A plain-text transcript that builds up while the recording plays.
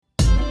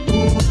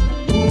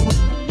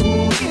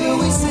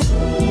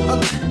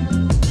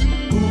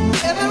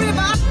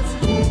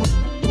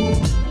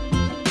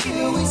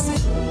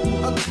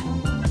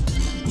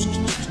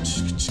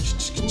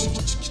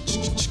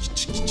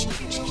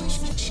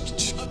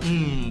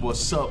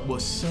What's up?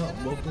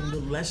 Welcome to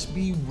Let's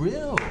Be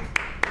Real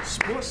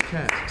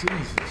Sportscast.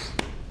 Jesus.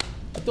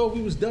 I thought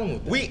we was done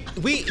with that.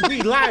 We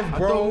live,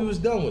 bro. I thought we was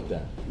done with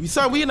that.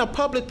 Son, we in a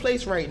public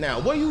place right now.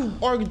 What are you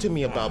arguing to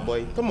me about,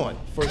 boy? Come on.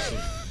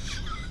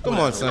 Come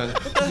on, son.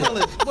 What the hell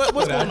is,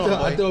 what's going on, boy?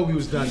 I thought we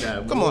was done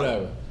that. Come on.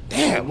 Whatever.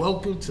 Damn.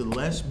 Welcome to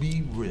Let's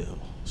Be Real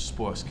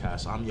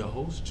Sportscast. I'm your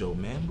host, Joe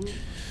Mambu.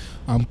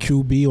 I'm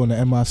QB on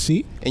the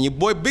MIC. And your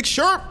boy, Big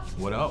Sharp.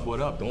 What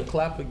up? Don't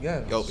clap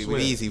again. Yo, be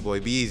easy,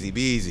 boy. Be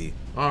easy.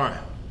 All right.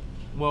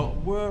 Well,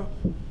 we're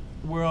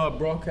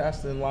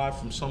broadcasting live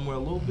from somewhere a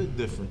little bit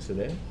different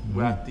today.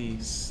 We're at the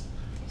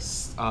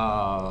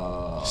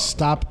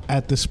Stop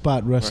at the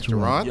Spot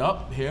restaurant.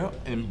 Yup, here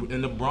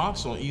in the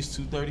Bronx on East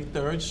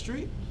 233rd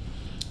Street.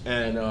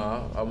 And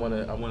I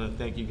wanna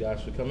thank you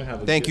guys for coming.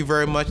 Thank you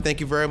very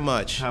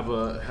much.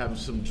 Have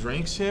some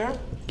drinks here.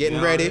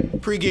 Getting ready.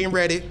 Pre-game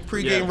ready.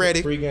 Pre-game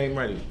ready.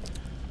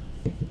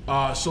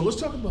 So let's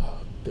talk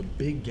about the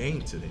big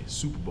game today,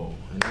 Super Bowl,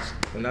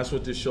 and that's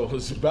what this show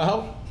is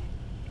about.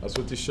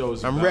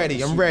 I'm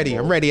ready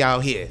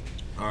out here.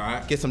 All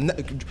right.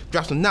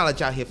 Drop some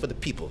knowledge out here for the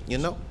people, you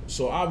know?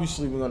 So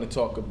obviously we're going to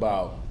talk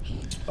about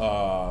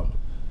our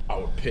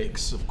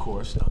picks, of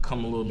course. They'll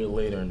come a little bit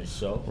later in the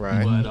show.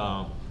 Right.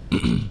 But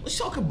let's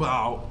talk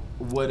about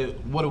what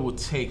it will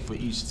take for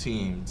each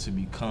team to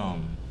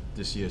become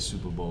this year's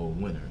Super Bowl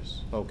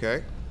winners.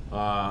 Okay.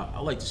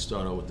 I'd like to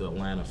start out with the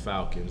Atlanta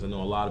Falcons. I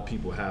know a lot of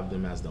people have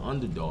them as the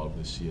underdog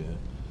this year.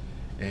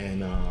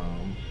 And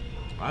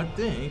I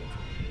think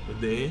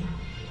that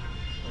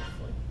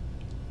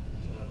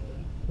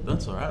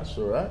that's all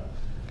right.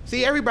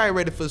 See, everybody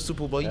ready for the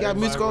Super Bowl. You got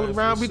music all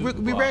around. We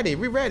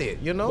ready,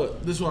 you know?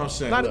 But this is what I'm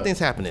saying. A lot of things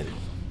happening.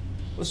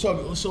 Let's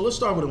start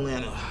with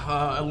Atlanta.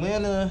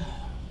 Atlanta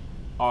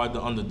are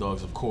the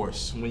underdogs, of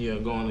course, when you're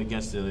going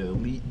against the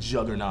elite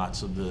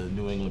juggernauts of the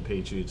New England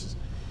Patriots,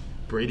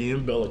 Brady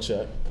and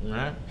Belichick,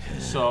 right?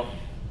 So,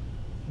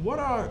 what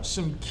are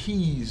some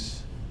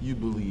keys you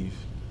believe,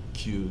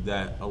 Q,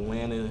 that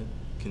Atlanta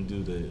can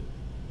do to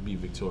be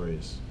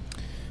victorious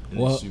in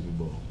the Super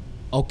Bowl?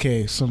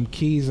 Okay, some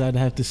keys I'd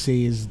have to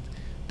say is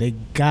they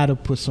gotta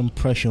put some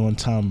pressure on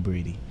Tom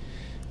Brady.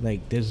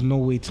 Like, there's no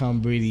way Tom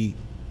Brady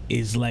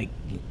is like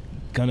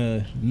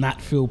gonna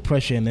not feel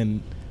pressure and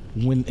then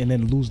win and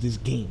then lose this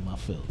game. I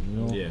feel, you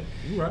know. Yeah,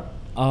 you're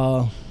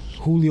right.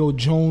 Julio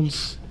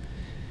Jones,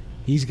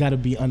 he's got to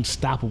be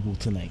unstoppable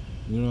tonight.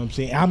 You know what I'm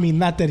saying? I mean,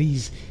 not that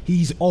he's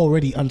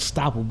already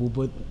unstoppable,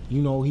 but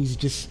you know, he's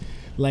just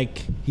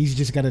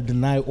got to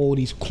deny all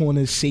these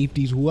corners,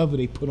 safeties, whoever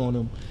they put on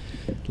him.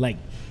 Like,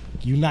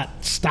 you're not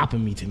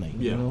stopping me tonight.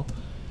 Yeah. You know.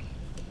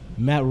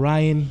 Matt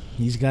Ryan,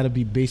 he's got to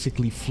be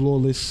basically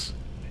flawless.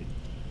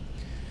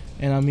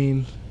 And I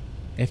mean,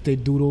 if they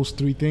do those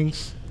three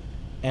things,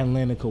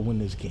 Atlanta could win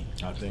this game.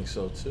 I think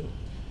so too.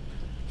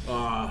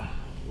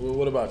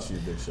 What about you,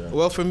 Big Shot?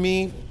 Well, for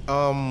me,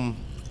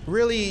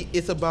 really,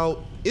 it's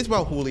about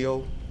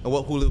Julio and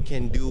what Julio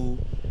can do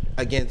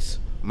against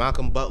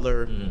Malcolm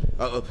Butler,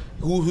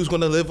 who's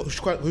going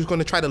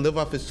to try to live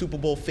off his Super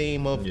Bowl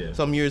fame of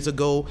some years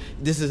ago.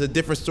 This is a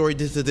different story.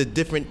 This is a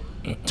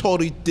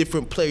totally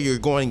different player you're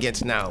going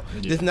against now.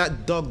 Yeah. This is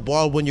not Doug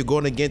Baldwin you're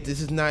going against.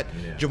 This is not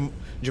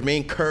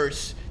Jermaine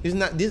Kearse.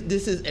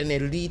 This is an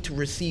elite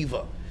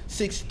receiver,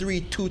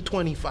 6'3",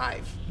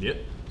 225. Yep,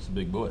 it's a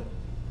big boy.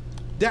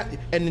 That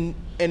and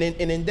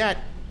in that,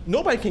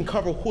 nobody can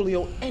cover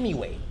Julio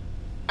anyway.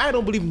 I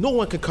don't believe no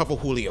one can cover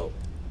Julio.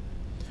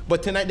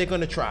 But tonight they're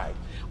going to try.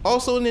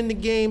 Also in the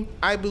game,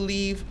 I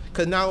believe,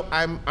 because now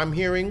I'm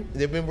hearing,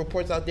 there have been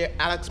reports out there,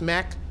 Alex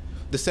Mack,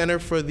 the center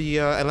for the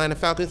Atlanta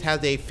Falcons,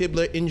 has a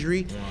fibula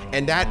injury,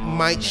 and that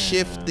might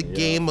shift the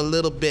game a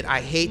little bit.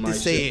 I hate to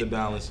say it.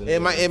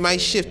 It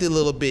might shift it a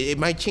little bit. It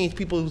might change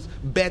people's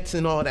bets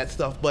and all that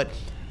stuff. But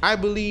I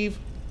believe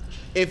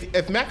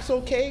if Mack's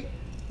okay,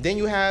 then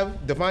you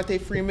have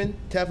Devontae Freeman,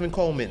 Tevin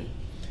Coleman.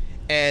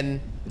 And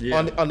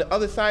on the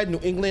other side, New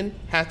England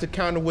has to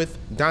counter with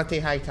Dante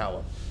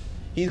Hightower.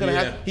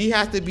 He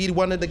has to be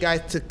one of the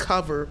guys to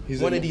cover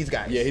one of these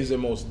guys. Yeah, he's the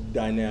most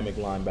dynamic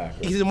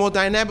linebacker. He's the most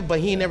dynamic, but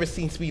he ain't never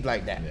seen speed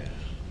like that. Yeah.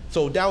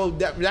 So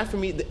that for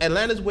me,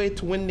 Atlanta's way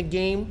to win the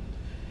game.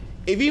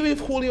 Even if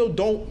Julio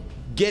don't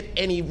get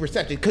any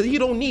reception, because he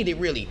don't need it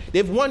really.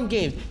 They've won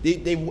games.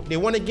 They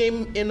won a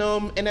game in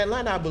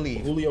Atlanta, I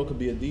believe. Julio could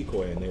be a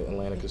decoy, and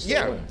Atlanta could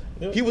still win.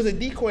 Yeah, he was a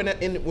decoy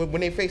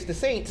when they faced the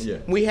Saints. Yeah.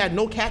 We had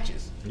no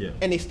catches. Yeah,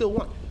 and they still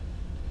won.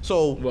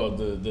 So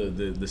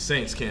the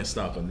Saints can't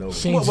stop him. No.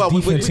 Saints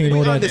defense ain't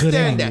all that good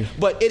anyway.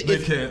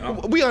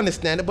 But we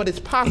understand it. But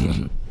it's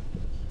possible.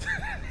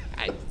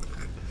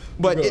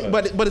 But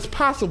it's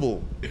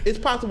possible. It's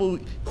possible.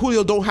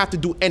 Julio don't have to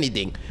do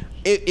anything.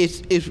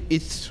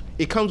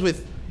 It comes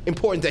with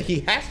importance that he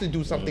has to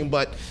do something.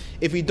 But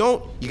if he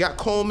don't, you got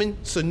Coleman,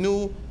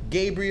 Sanu,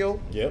 Gabriel.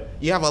 Yep.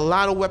 You have a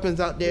lot of weapons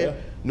out there. Yeah.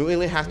 New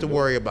England has to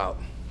worry about.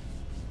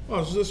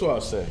 Oh, so this is what I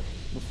was saying.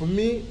 But for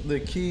me, the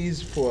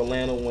keys for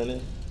Atlanta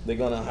winning, they're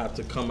going to have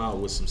to come out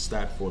with some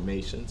stack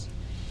formations.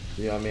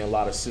 You know what I mean? A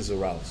lot of scissor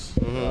routes,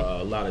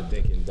 a lot of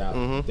dink and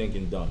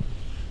dunk.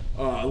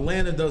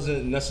 Atlanta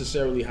doesn't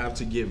necessarily have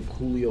to give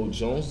Julio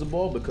Jones the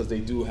ball because they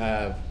do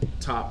have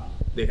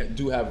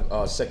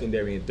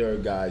secondary and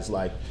third guys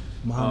like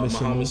Mohamed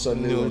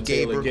Sanu and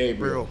Taylor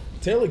Gabriel.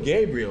 Taylor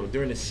Gabriel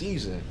during the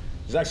season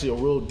is actually a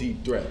real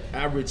deep threat.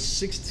 Averaged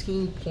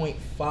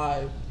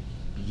 16.5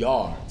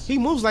 yards. He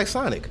moves like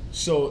Sonic.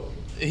 So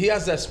he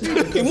has that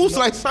speed. He moves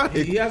like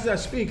Sonic. He has that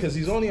speed because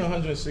he's only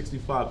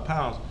 165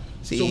 pounds.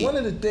 So one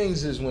of the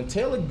things is when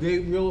Taylor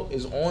Gabriel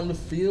is on the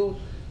field,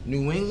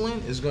 New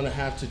England is going to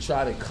have to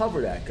try to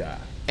cover that guy.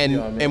 And you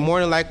know what I mean? and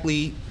more than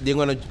likely they're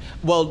gonna.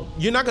 Well,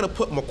 you're not gonna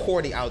put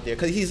McCourty out there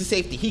because he's a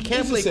safety. He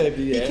can't play.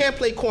 He can't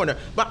play corner.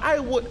 But I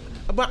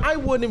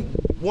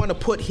wouldn't want to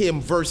put him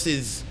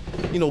versus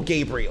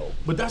Gabriel.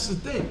 But that's the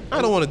thing.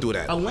 I don't want to do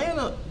that.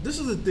 Atlanta. This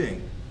is the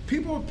thing.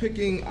 People are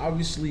picking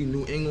obviously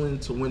New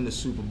England to win the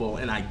Super Bowl,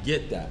 and I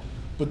get that.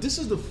 But this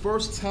is the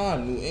first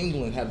time New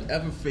England have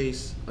ever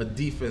faced a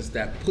defense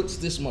that puts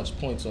this much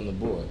points on the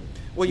board.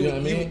 Well, you know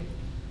what I mean?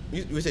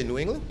 You say New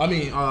England? I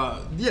mean,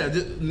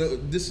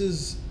 this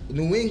is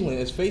New England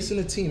is facing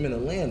a team in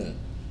Atlanta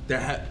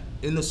that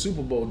in the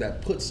Super Bowl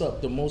that puts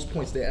up the most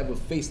points they ever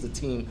faced the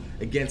team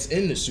against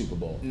in the Super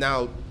Bowl.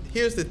 Now,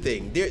 here's the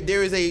thing.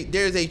 There is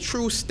a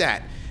true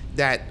stat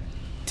that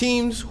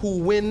teams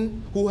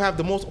who have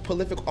the most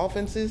prolific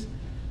offenses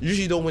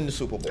usually don't win the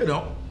Super Bowl. They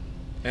don't.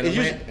 And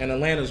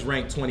Atlanta's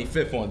ranked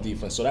 25th on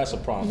defense, so that's a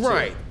problem.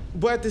 Right. Too.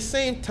 But at the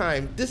same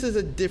time, this is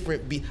a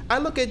different beat. I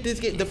look at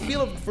this game, the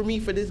feel for me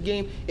for this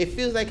game, it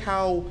feels like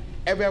how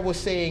everybody was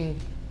saying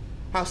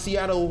how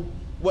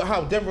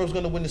Denver was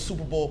going to win the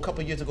Super Bowl a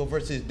couple years ago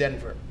versus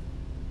Denver.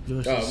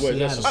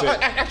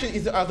 Actually,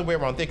 it's the other way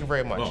around. Thank you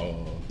very much.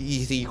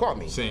 You caught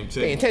me. Same.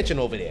 Paying attention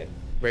over there.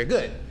 Very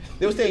good.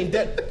 They were saying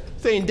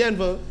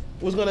Denver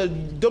was going to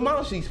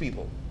demolish these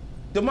people.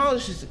 Denver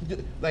was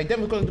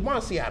going to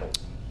demolish Seattle.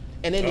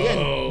 And in the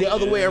end, the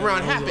other way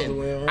around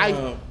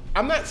happened.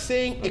 I'm not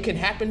saying it can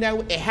happen that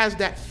way. It has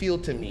that feel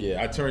to me.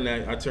 Yeah, I turned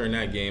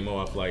that game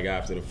off like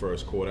after the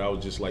first quarter. I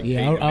was just like,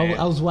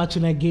 I was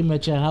watching that game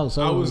at your house.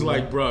 I was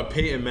like, bro,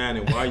 Peyton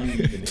Manning, why are you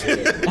even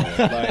here?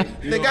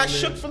 They got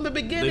shook from the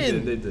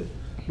beginning. They did.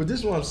 But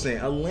this is what I'm saying.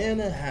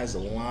 Atlanta has a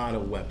lot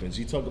of weapons.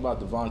 You talk about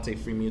Devontae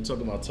Freeman. You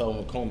talk about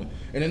Telvin Coleman.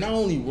 And they're not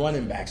only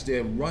running backs.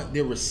 They're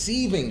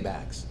receiving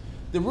backs.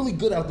 They're really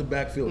good out the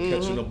backfield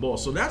catching the ball.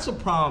 So that's a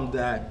problem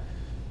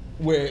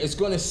where it's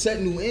going to set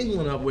New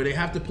England up where they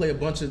have to play a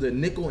bunch of the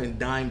nickel and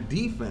dime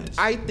defense.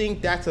 I think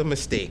that's a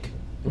mistake.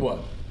 What?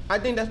 I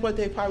think that's what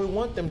they probably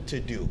want them to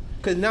do.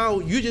 Because now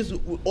you just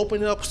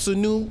open up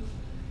Sanu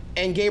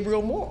and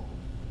Gabriel Moore.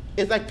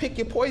 It's like pick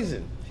your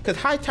poison. Because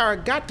Hightower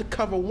got to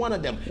cover one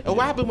of them. And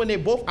what happens when they're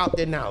both out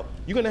there now?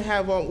 You're going to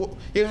have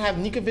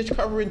Nikovic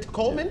covering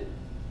Coleman?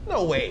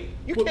 No way.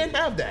 You can't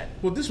have that.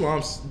 Well, this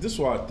is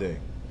what I think.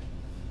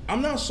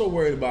 I'm not so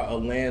worried about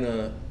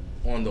Atlanta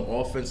on the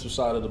offensive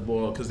side of the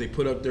ball because they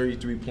put up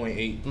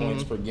 33.8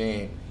 points per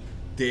game.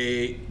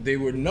 They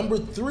were number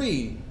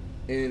 3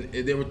 and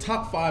they were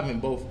top 5 in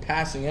both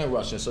passing and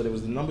rushing. So there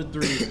was the number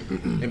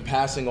 3 in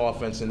passing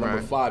offense and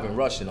number 5 in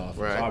rushing offense.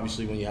 Right.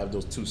 Obviously, when you have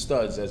those two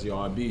studs as your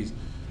RBs,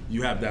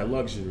 you have that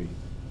luxury.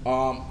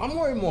 I'm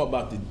worried more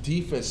about the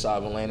defense side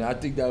of Atlanta. I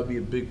think that would be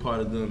a big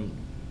part of them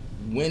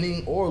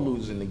winning or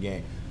losing the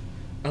game.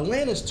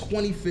 Atlanta's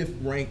 25th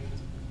ranked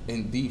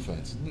in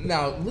defense.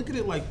 Now, look at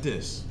it like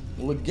this.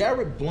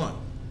 LeGarrette Blount,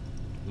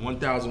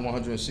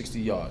 1,160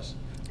 yards,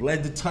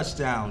 led the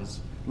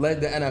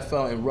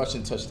NFL in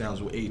rushing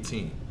touchdowns with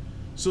 18.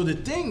 So the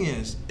thing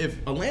is, if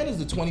Atlanta's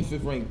the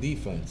 25th ranked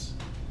defense,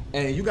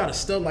 and you got a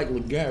stud like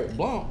LeGarrette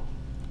Blount,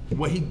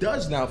 what he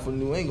does now for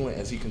New England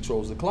is he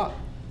controls the clock.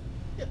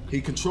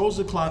 He controls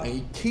the clock and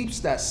he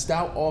keeps that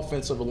stout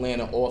offense of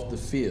Atlanta off the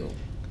field.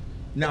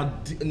 Now,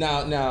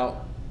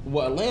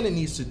 what Atlanta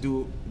needs to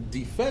do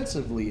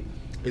defensively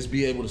is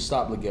be able to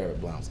stop LeGarrette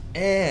Blount.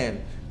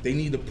 And they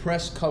need to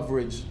press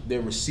coverage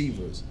their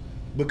receivers.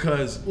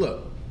 Because,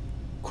 look,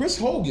 Chris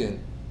Hogan,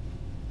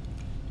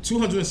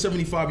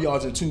 275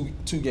 yards in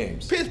two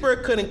games.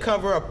 Pittsburgh couldn't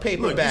cover a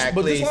paper bag,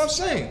 but please. this is what I'm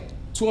saying.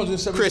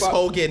 275, Chris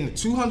Hogan.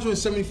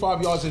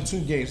 275 yards in 2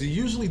 games. And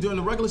usually during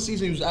the regular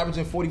season, he was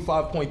averaging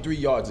 45.3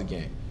 yards a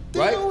game.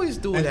 They always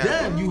do that. And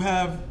then you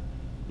have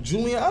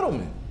Julian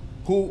Edelman,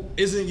 who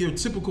isn't your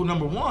typical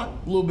number 1, a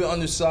little bit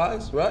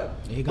undersized, right?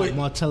 They got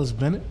Martellus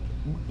Bennett.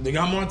 They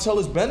got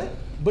Martellus Bennett,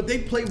 but they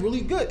play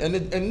really good.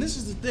 And this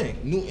is the thing.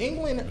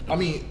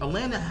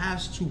 Atlanta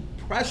has to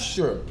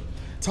pressure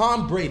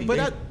Tom Brady.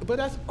 But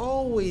that's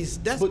always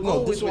this is with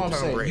what I'm Tom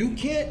saying. Brady.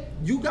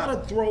 You gotta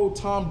throw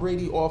Tom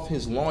Brady off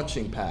his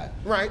launching pad.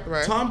 Right.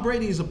 Tom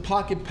Brady is a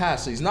pocket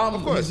passer. He's not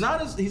mobile. He's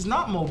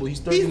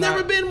 39. He's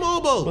never been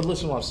mobile. But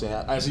listen to what I'm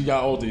saying. As he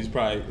got older, he's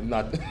probably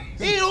not.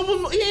 He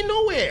ain't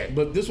nowhere.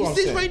 But this is what I'm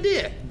saying. saying. Right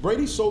there.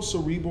 Brady's so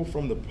cerebral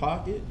from the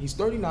pocket. He's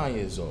 39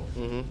 years old.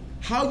 Mm-hmm.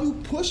 How you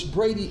push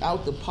Brady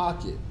out the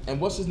pocket, and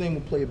what's his name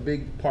will play a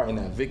big part in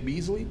that? Vic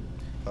Beasley?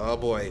 Oh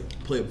boy.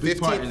 Play a big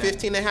part in that.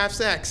 15 and a half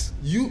sacks.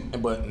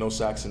 But no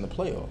sacks in the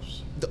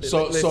playoffs.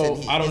 So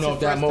I don't know if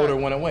that motor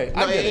went away.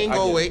 No, it ain't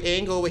go away. It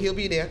ain't go away. He'll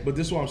be there. But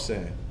this is what I'm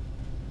saying.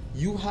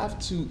 You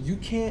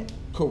can't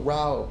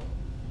corral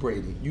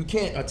Brady. You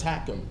can't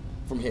attack him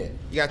from here.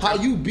 How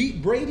you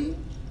beat Brady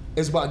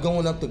is by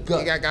going up the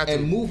gut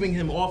and moving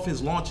him off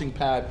his launching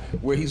pad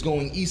where he's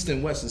going east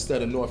and west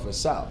instead of north and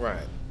south. Right.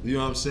 You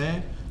know what I'm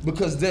saying?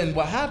 Because then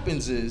what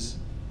happens is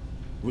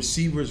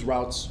receivers'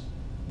 routes,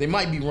 they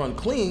might be run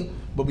clean,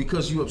 but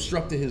because you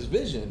obstructed his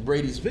vision,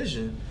 Brady's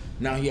vision,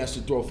 now he has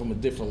to throw from a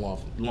different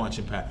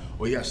launching pad,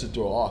 or he has to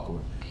throw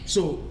awkward.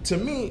 So to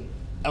me,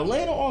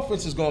 Atlanta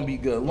offense is going to be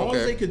good. As long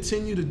as they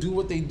continue to do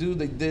what they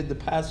did the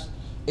past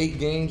 8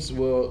 games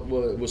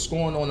were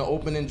scoring on the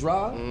opening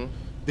drive. Mm-hmm.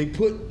 They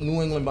put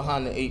New England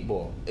behind the 8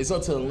 ball. It's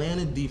up to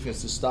Atlanta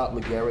defense to stop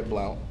LeGarrette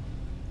Blount.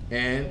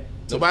 And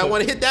nobody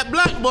want to hit that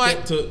Blount, boy. I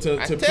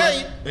tell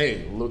you.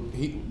 Hey, look,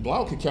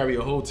 Blount could carry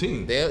a whole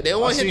team. They don't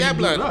want to hit that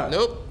Blount.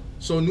 Nope.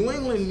 So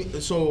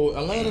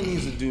Atlanta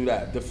needs to do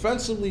that.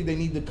 Defensively, they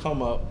need to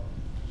come up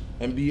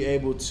and be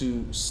able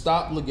to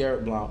stop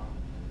LeGarrette Blount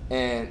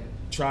and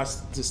try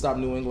to stop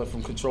New England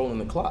from controlling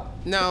the clock.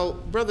 Now,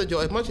 Brother Joe,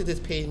 as much as this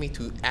pains me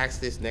to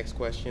ask this next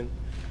question,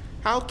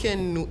 how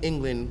can New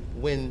England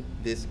win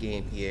this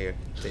game here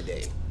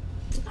today?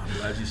 I'm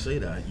glad you say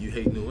that. You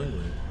hate New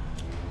England.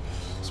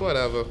 It's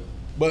whatever.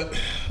 But,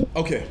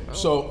 okay,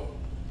 so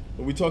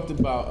we talked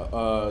about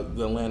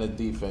the Atlanta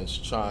defense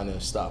trying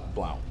to stop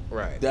Blount.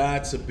 Right.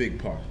 That's a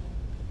big part.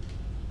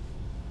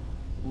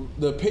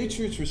 The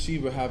Patriots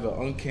receiver have an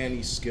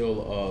uncanny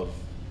skill of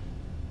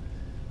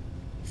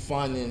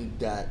finding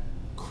that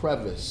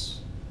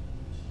crevice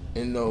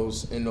in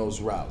those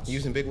routes. You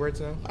using big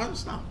words now?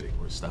 It's not big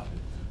words. Stop it.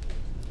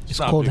 It's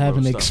called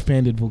having an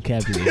expanded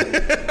vocabulary.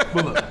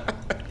 But look,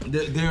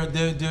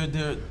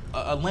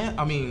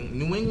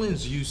 New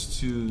England's used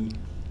to.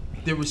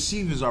 Their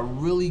receivers are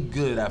really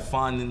good at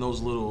finding those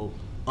little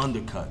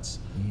undercuts.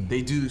 Mm-hmm.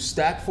 They do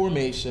stack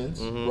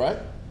formations, right?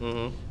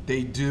 Mm-hmm.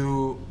 They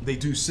do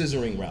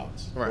scissoring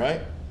routes,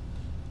 right?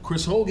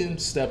 Chris Hogan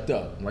stepped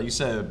up. Like you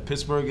said,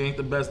 Pittsburgh ain't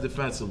the best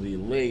defensively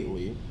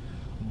lately,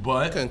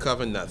 but couldn't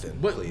cover nothing.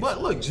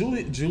 But look,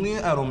 Julian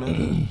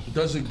Edelman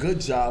does a good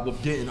job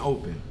of getting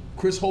open.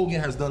 Chris Hogan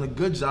has done a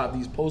good job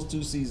these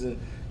post-2 season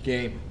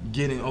game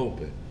getting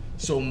open.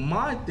 So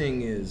my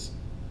thing is,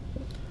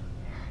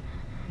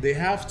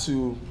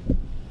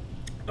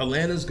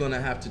 Atlanta's going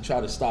to have to try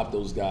to stop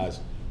those guys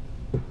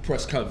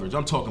press coverage.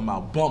 I'm talking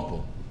about bump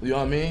them. You know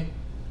what I mean?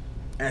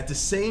 At the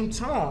same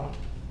time,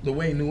 the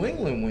way New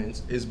England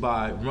wins is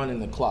by running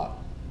the clock.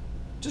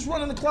 Just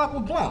running the clock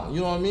with Blount.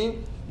 You know what I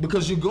mean?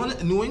 Because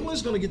New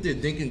England's going to get their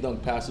dink and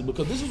dunk passes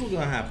because this is what's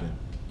going to happen.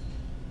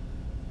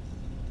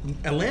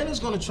 Atlanta's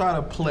going to try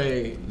to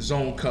play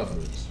zone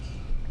coverage,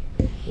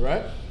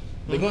 right?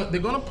 They're going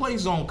to play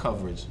zone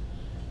coverage.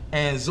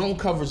 And zone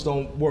coverage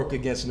don't work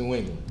against New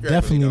England.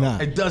 Definitely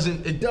not. It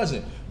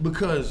doesn't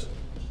because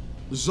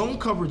zone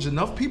coverage,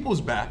 enough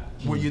people's back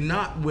where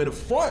the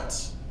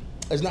front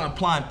is not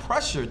applying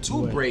pressure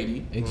to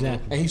Brady.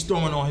 Exactly. And he's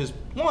throwing on his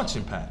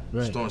launching pad.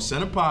 Right. He's throwing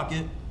center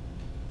pocket.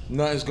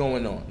 Nothing's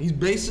going on. He's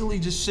basically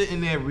just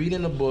sitting there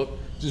reading a book,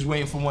 just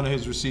waiting for one of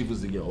his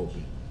receivers to get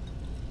open.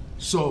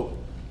 So,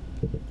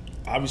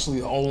 obviously,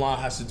 the O-line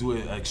has to do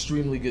an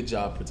extremely good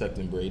job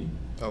protecting Brady.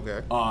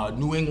 Okay.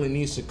 New England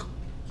needs to.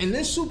 In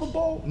this Super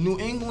Bowl, New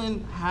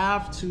England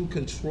have to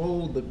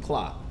control the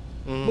clock.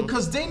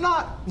 Because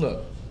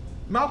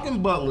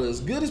Malcolm Butler, as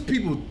good as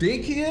people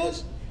think he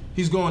is,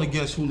 he's going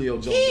against Julio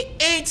Jones. He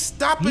ain't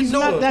stopping He's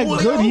not that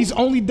Julio. good. He's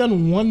only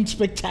done one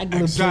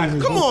spectacular play.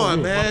 Come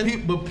on,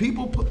 man. But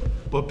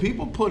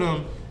people put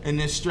him in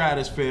this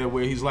stratosphere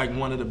where he's like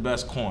one of the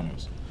best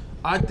corners.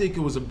 I think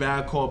it was a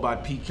bad call by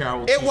Pete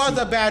Carroll. It was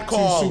a bad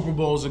call. 2 Super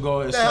Bowls ago.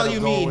 What the hell you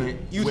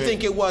mean? You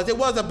think it was? It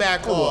was a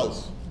bad call.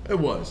 It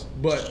was.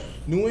 But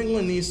New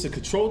England needs to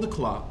control the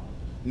clock.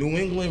 New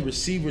England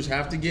receivers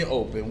have to get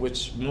open,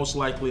 which most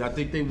likely I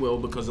think they will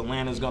because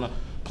Atlanta's going to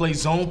play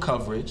zone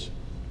coverage.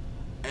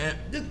 And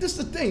this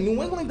is the thing.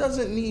 New England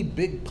doesn't need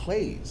big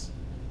plays.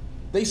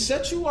 They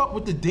set you up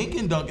with the dink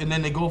and dunk, and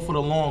then they go for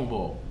the long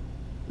ball.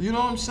 You know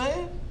what I'm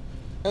saying?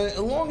 And as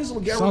long as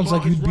LeGarrette sounds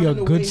like you'd be a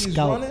good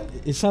scout.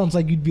 Running, it sounds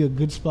like you'd be a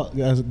good scout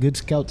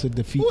to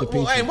defeat the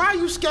Patriots. And why are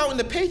you scouting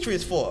the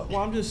Patriots for?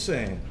 Well, I'm just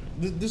saying.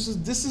 This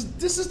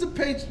is the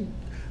Patriots.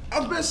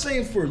 I've been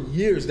saying for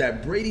years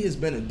that Brady has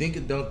been a dink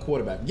and dunk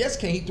quarterback. Yes,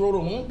 can he throw the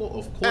long ball?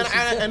 Of course he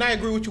can. And I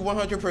agree with you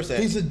 100%.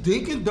 He's a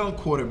dink and dunk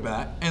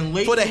quarterback. And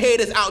lately, for the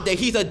haters out there,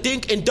 he's a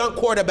dink and dunk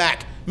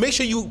quarterback. Make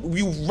sure you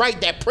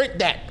write that, print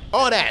that,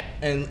 all that.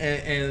 And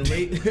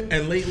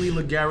lately,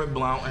 LeGarrette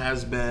Blount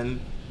has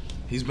been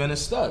a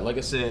stud. Like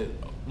I said,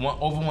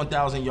 over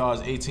 1,000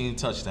 yards, 18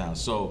 touchdowns.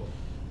 So,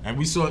 and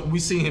we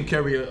seen him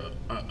carry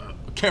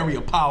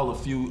a pile a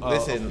few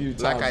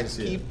times. Like I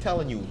keep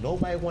telling you,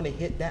 nobody want to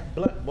hit that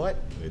blunt, boy.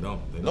 They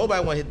don't.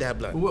 Nobody want to hit that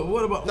blunt.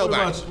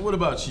 What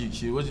about you,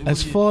 Q?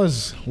 As far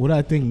as what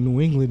I think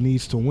New England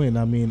needs to win,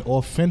 I mean,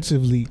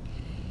 offensively,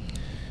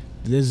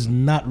 there's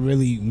not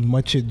really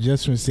much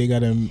adjustments they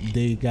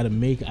gotta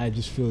make. I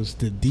just feel it's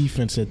the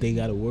defense that they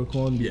gotta work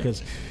on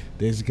because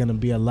there's gonna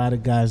be a lot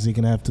of guys they're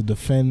gonna have to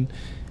defend,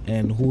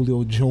 and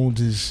Julio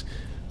Jones is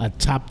a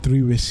top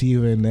 3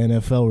 receiver in the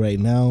NFL right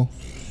now.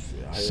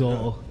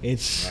 So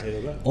it's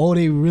all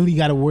they really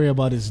got to worry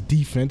about is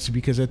defense,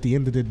 because at the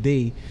end of the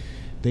day,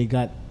 they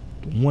got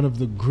one of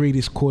the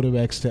greatest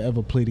quarterbacks to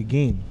ever play the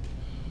game.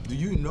 Do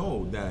you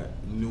know that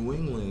New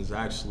England is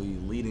actually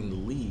leading the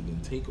league in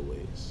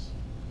takeaways?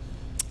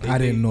 I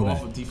didn't know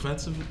that.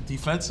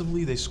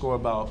 Defensively, they score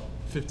about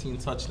 15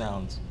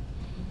 touchdowns,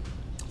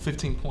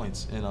 15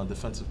 points in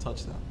defensive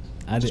touchdowns.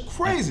 Which is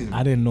crazy.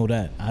 I didn't know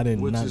that. I did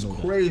not know that. Which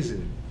is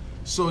crazy.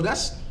 So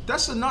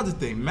that's another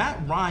thing. Matt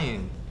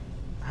Ryan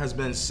has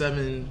been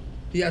 7.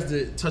 He has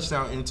the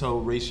touchdown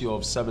intel ratio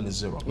of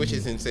 7-0, which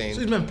is insane.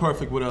 So he's been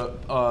perfect with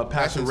a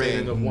passer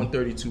rating of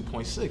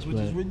 132.6, which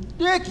is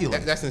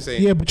ridiculous. That's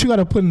insane. Yeah, but you got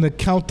to put in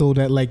account though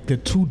that like the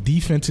 2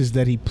 defenses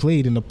that he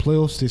played in the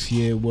playoffs this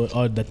year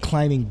are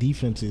declining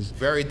defenses.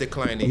 Very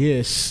declining.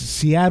 Yes,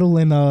 Seattle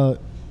and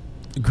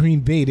Green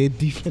Bay, their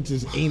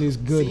defenses ain't as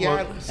good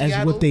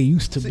as what they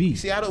used to be.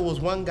 Seattle was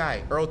one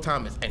guy, Earl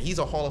Thomas, and he's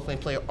a Hall of Fame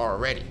player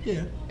already.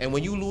 Yeah. And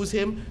when you lose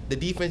him, the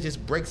defense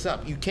just breaks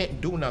up. You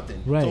can't do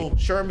nothing. Right. So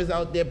Sherman's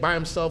out there by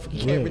himself. He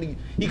can't really.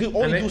 He can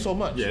only do so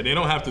much. Yeah, they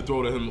don't have to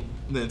throw to him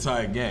the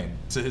entire game,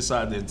 to his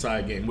side the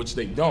entire game, which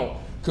they don't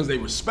because they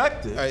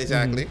respect it.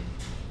 Exactly.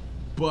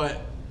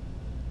 But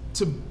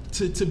to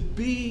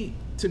beat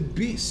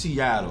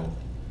Seattle,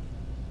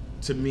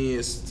 to me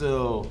is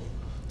still.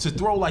 To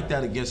throw like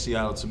that against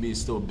Seattle, to me, is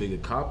still a big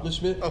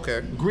accomplishment.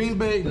 Okay. Green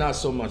Bay, not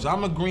so much.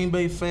 I'm a Green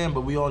Bay fan,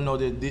 but we all know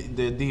that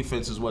their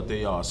defense is what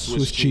they are.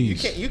 Swiss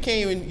cheese. You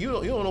can't even. You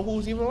don't know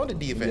who's even on the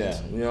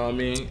defense. Yeah, you know what I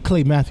mean.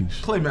 Clay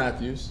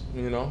Matthews.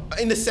 You know.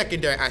 In the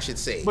secondary, I should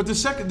say. But the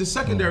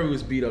secondary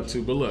was beat up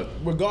too. But look,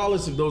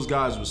 regardless if those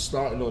guys were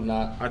starting or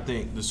not, I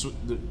think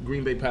the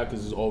Green Bay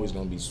Packers is always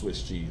going to be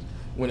Swiss cheese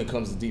when it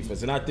comes to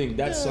defense. And I think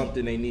that's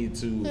something they need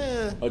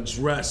to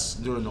address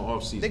during the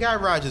offseason. They got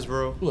Rodgers,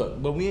 bro.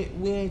 Talk. But we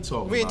ain't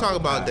talking. We ain't talking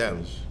about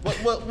them.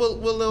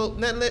 Well,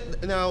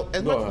 now,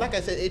 like I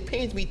said, it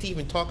pains me to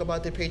even talk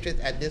about the Patriots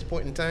at this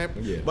point in time.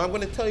 Yeah. But I'm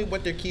going to tell you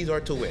what their keys are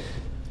to win.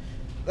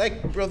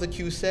 Like Brother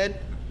Q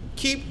said,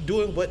 keep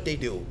doing what they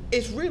do.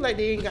 It's really like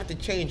they ain't got to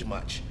change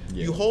much.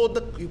 Yeah. You hold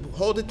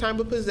the time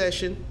of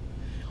possession.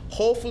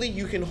 Hopefully,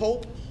 you can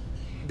hope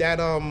that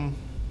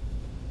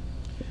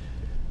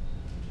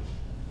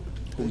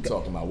Who we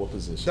talking about? What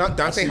position?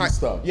 Dante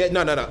High. Yeah,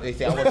 no.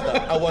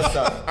 I was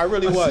stuck. I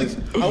really was.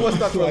 I was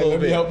stuck for a little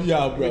bit. Let me help you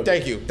out, bro.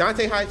 Thank you.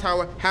 Dante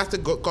Hightower has to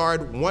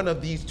guard one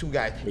of these 2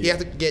 guys. He has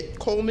to get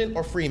Coleman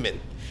or Freeman,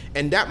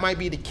 and that might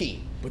be the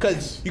key.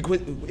 Because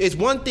it's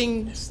one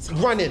thing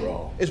running.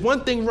 It's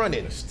one thing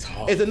running.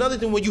 It's another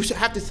thing when you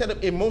have to set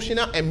up in motion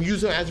out and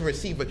use them as a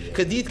receiver.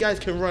 Because these guys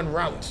can run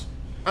routes.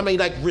 I mean,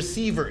 like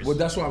receivers. Well,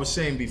 that's what I was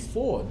saying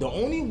before. The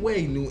only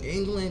way New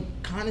England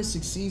kind of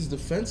succeeds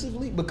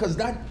defensively, because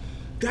that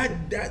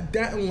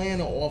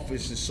Atlanta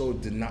offense is so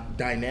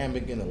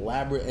dynamic and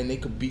elaborate, and they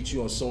could beat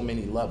you on so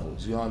many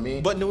levels. You know what I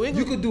mean? But New England,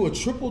 you could do a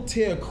triple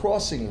tear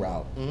crossing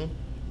route,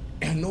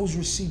 and those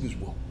receivers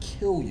will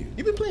kill you.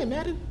 You been playing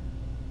Madden?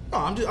 No,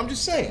 I'm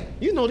just saying.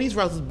 You know these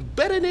routes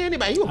better than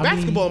anybody. You a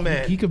basketball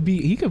man. He could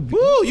be.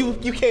 Woo!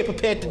 You can't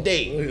prepare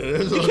today.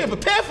 You can't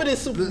prepare for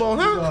this Super Bowl,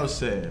 huh? That's what I'm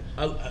saying.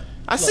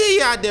 I see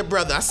you out there,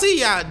 brother. I see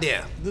you out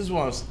there. This is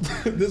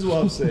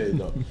what I'm saying,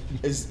 though.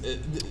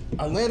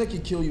 Atlanta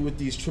can kill you with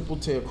these triple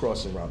tear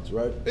crossing routes,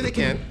 right? Yeah, they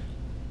can.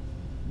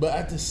 But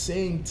at the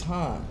same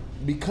time,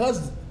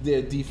 because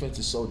their defense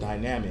is so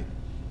dynamic,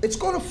 it's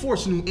going to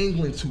force New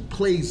England to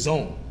play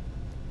zone.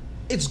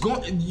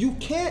 You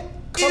can't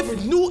cover.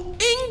 If New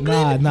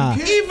England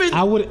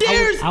even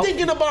dares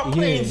thinking about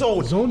playing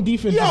zone. Zone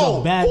defense is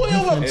a bad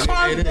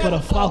defense for the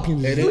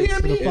Falcons. You hear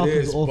me? It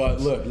is, but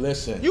look,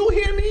 listen. You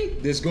hear me?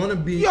 There's going to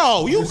be...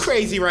 you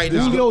crazy right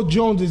now. Julio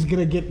Jones is going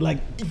to get like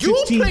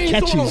 15 catches. You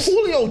playing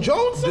Julio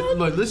Jones, son?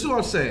 Look, this is what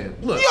I'm saying.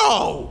 Look,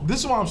 this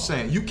is what I'm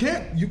saying. You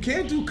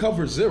can't do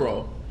cover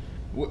 0,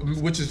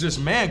 which is just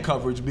man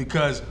coverage,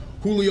 because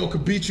Julio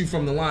could beat you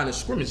from the line of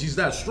scrimmage. He's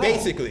that strong.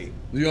 Basically.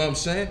 You know what I'm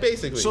saying?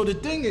 Basically. So the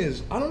thing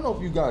is, I don't know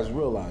if you guys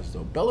realize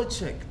though,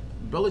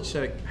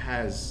 Belichick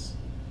has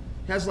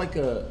like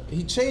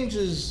he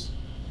changes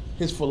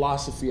his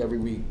philosophy every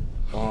week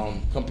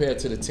compared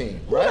to the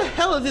team. Right? Who the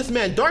hell is this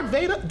man? Darth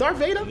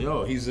Vader?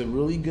 Yo, he's a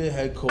really good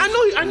head coach.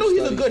 I know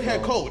he's a good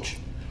head coach.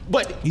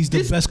 But he's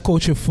the best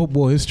coach in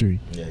football history.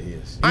 Yeah, he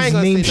is. His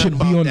name should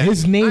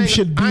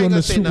be on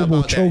the Super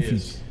Bowl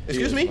trophy.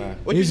 Excuse me?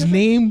 His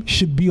name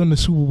should be on the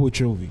Super Bowl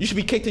trophy. You should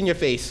be kicked in your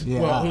face. Yeah.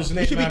 Well, his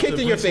name you should be kicked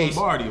in your face.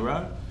 Lombardi,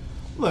 right?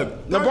 Look,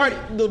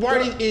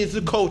 Lombardi is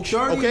the coach,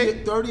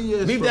 30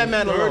 years Leave that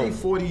man alone.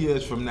 40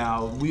 years from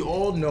now, we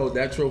all know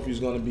that trophy is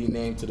going to be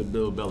named to the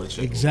Bill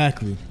Belichick.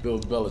 Exactly. Bill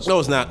Belichick. No,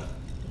 it's not.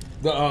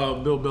 The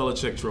Bill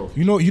Belichick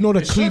trophy. You know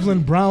the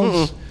Cleveland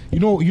Browns. You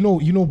know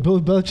Bill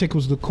Belichick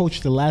was the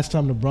coach the last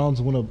time the Browns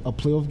won a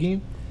playoff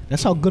game.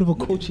 That's how good of a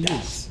coach he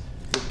is.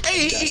 Hey,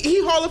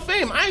 he Hall of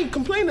Fame. I ain't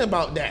complaining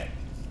about that.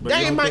 But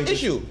That you ain't don't my think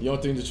issue. You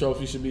don't think the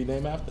trophy should be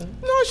named after him?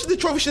 No, the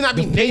trophy should not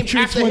be named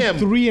Patriots after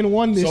went him.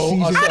 3-1 this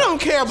season. I don't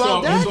care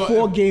about that.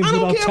 4 games I don't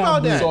without care Tom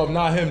about Brady. that. So if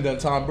not him, then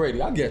Tom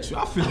Brady. I get you.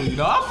 I feel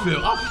you. I feel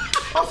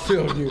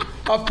you.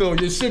 I feel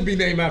you. It should be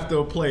named after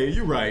a player.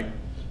 You're right.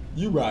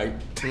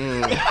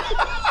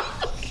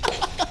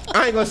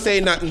 I ain't gonna say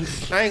nothing.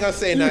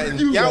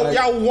 You right.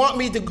 Y'all want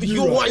me to.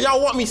 right.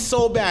 Y'all want me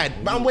so bad.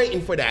 But I'm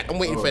waiting for that.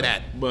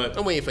 But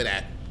I'm waiting for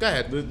that. Go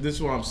ahead. This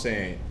is what I'm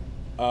saying.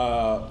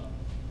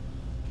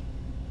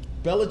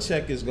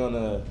 Belichick is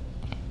gonna.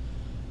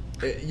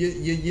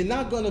 You're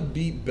not gonna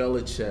beat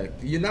Belichick.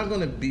 You're not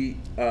gonna beat.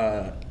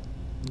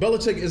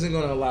 Belichick isn't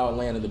gonna allow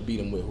Atlanta to beat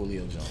him with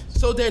Julio Jones.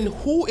 So then,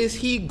 who is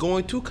he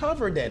going to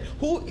cover then?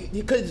 Who?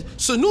 Because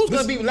Sanu's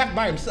gonna be left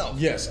by himself.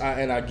 Yes,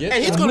 and I get.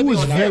 And he's that. gonna be Sanu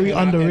is on that. very And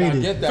I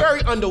underrated. get that. Very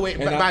underweight.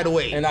 By the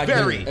way, and I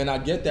very.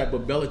 get that,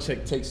 but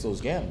Belichick takes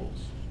those gambles.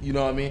 You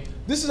know what I mean?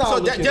 This is how. I So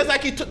look that, at just it.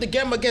 like he took the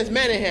game against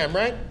Manningham,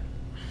 right?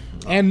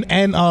 And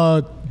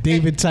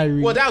David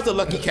Tyree. Well, that was a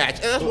lucky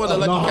catch. That's one of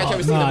the lucky catch I've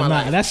ever seen in my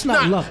life. That's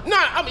not luck.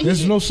 I mean,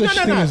 There's no such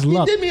thing as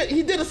luck.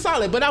 He did a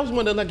solid, but that was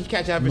one of the lucky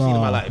catches I've ever seen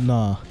in my life.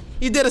 Nah.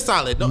 He did a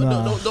solid. Don't get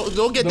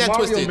The that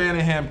Mario twisted.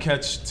 Manningham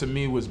catch to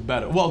me was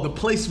better. Well, the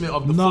placement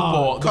of the Nah.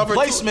 football. The Cover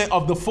placement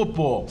of the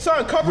football.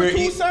 Son, cover where two,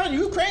 he- son.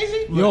 You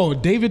crazy? Yo,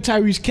 David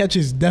Tyree's catch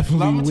is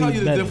definitely I'm gonna tell way you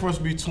the better. difference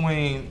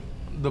between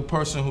the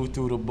person who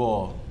threw the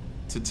ball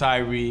to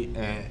Tyree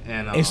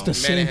and It's the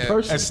same Manningham.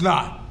 person. It's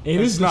not. It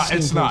it's is the not. same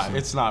It's not. person.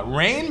 It's not.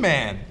 Rain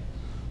Man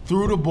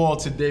threw the ball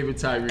to David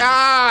Tyree.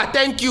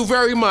 Thank you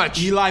very much.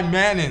 Eli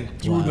Manning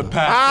threw the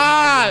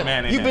pass to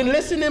Manningham. You've been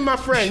listening, my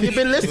friend. You've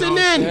been You know listening.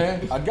 what I'm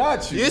saying? I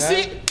got you. You man.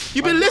 see?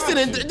 You've been I got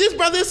listening. you. This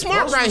brother is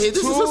smart Those right was here.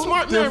 This is a two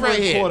smart man right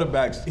different here.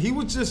 Quarterbacks. He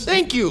would just.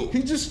 Thank you.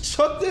 He just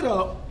chucked it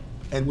up,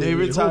 and Wait,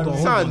 David hold on, Tyree.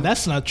 hold on. Son.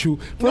 That's not true.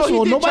 No, First he of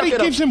all, did nobody chuck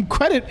it up. gives him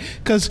credit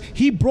because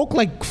he broke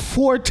like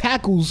 4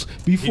 tackles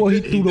before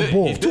he threw the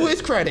ball. To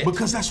his credit.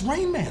 Because that's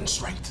Rain Man's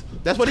strength.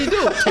 That's what he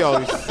do. Yo,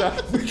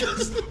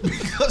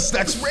 because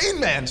that's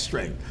Rain Man's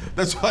strength.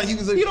 That's why he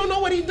was. he don't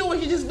know what he doing.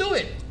 He just do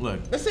it.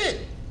 Look, That's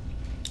it.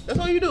 That's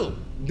all you do.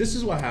 this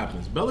is what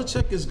happens.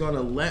 Belichick is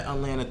gonna let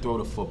Atlanta throw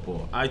the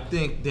football. I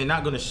think they're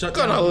not gonna shut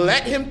Gonna down.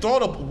 let him throw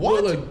the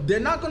what? Look, they're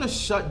not gonna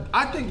shut.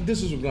 I think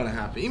this is what's gonna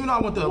happen. Even though I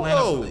want the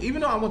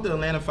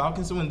Atlanta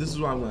Falcons to win, this is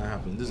what's gonna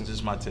happen. This is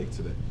just my take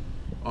today.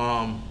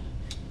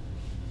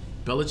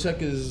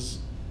 Belichick is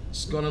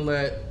gonna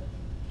let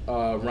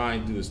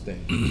Ryan do his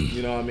thing.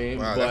 You know what I mean?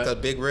 Wow, But that's a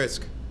big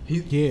risk.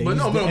 Yeah, but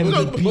he's no,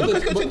 the but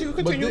MVP.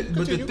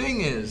 Continue. the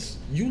thing is,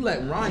 you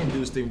let Ryan do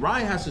his thing.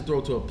 Ryan has to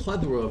throw to a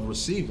plethora of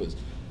receivers.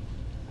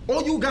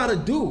 All you gotta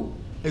do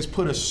is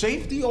put a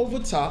safety over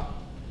top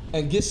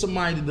and get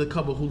somebody to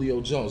cover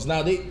Julio Jones.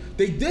 Now they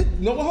did.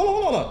 No,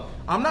 hold on.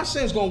 I'm not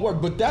saying it's gonna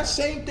work, but that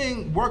same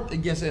thing worked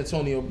against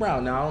Antonio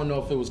Brown. Now I don't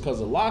know if it was because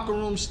of locker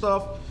room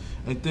stuff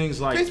and things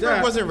like Pittsburgh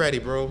that. wasn't ready,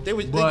 bro. They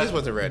just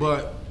wasn't ready.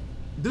 But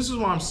this is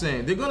what I'm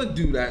saying. They're gonna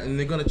do that, and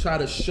they're gonna try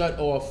to shut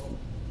off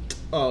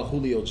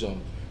Julio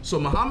Jones. So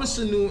Mohamed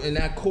Sanu and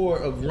that core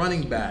of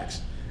running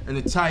backs and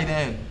the tight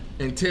end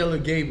and Taylor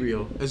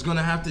Gabriel is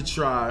gonna have to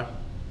try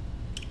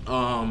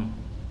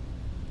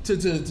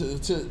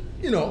to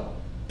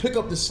pick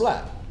up the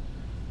slack.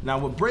 Now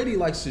what Brady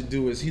likes to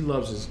do is he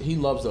loves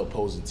the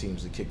opposing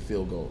teams to kick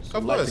field goals.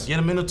 Of He likes course. to get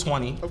them in the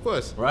 20. Of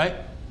course. Right?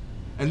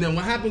 And then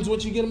what happens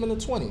once you get them in the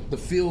 20? The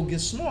field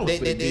gets smaller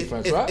for the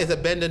defense, right? It's a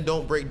bend and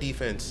don't break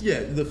defense.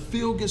 Yeah, the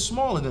field gets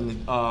smaller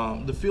than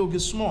the field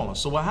gets smaller.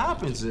 So what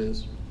happens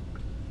is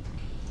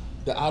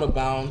the out of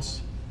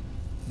bounds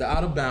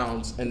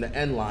and the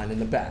end line in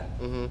the back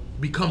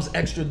becomes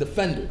extra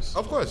defenders.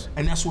 Of course.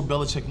 And that's what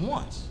Belichick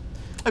wants.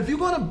 If you're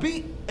gonna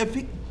beat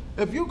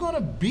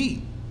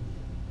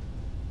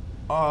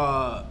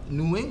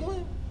New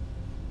England,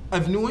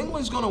 if New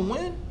England's gonna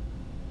win,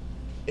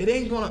 it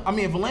ain't gonna. I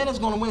mean, if Atlanta's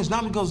gonna win, it's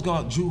not because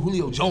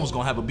Julio Jones is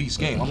gonna have a beast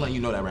game. I'm letting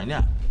you know that right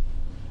now.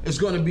 It's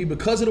gonna be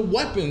because of the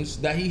weapons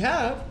that he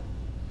have.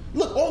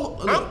 Look,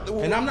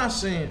 and I'm not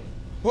saying.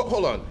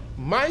 Hold on.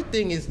 My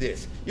thing is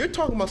this: you're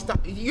talking about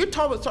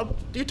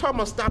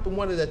stopping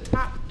one of the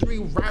top 3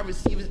 wide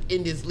receivers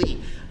in this league.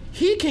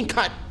 He can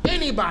cut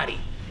anybody,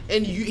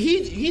 and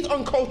he's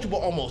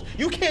uncoachable almost.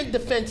 You can't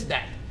defend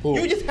that. Who?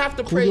 You just have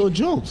to pray. Julio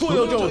Jones.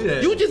 Julio Jones.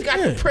 Yeah. You just got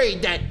Yeah. to pray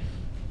that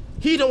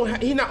he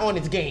not on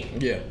his game.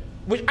 Yeah.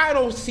 Which I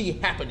don't see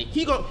happening.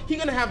 He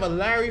gonna have a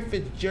Larry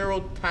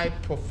Fitzgerald type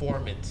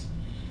performance.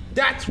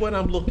 That's what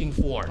I'm looking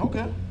for.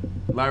 Okay.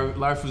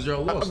 Larry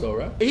Fitzgerald lost though,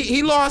 right?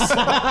 He lost.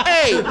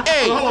 Hey, no.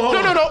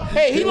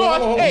 Hey, he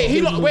lost. Hey,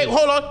 he lost. Wait,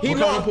 hold on. He What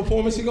kind lost. of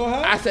performance he gonna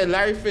have? I said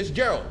Larry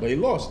Fitzgerald. But he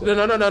lost. No.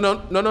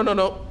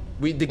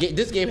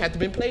 This game hasn't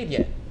been played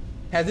yet.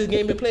 Has this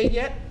game been played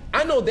yet?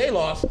 I know they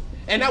lost,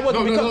 and that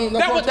wasn't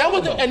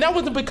that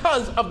wasn't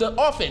because of the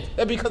offense.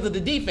 That's because of the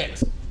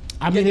defense.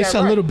 I mean, Get it's that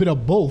a right. little bit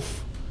of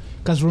both.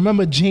 Because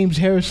remember James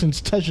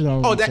Harrison's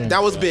touchdown. Oh, return.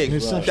 that was big.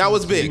 Interception. That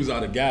was He big. was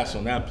out of gas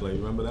on that play.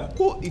 Remember that?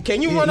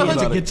 Can you He run had to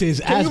 100? get to his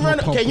Can you asthma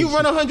pump run and shit.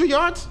 100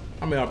 yards?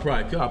 I mean, I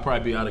probably could. I'll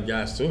probably be out of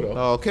gas too,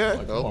 though. Okay.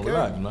 Like, come on, Okay.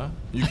 relax, man.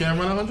 You can't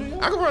run 100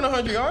 yards? I can run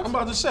 100 yards. I'm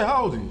about to say,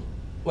 how old are you?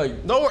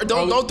 Like,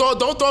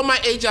 Don't throw my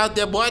age out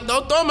there, boy.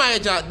 Don't throw my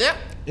age out there.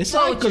 It's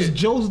Wrong not because with you?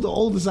 Joe's the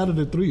oldest out of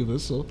the three of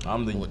us, so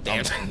I'm the.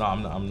 damn.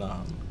 I'm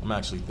not. I'm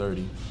actually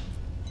 30.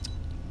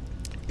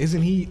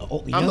 isn't he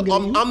I'm younger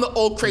than you? the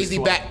old crazy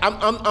He's bat.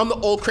 I'm the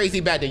old crazy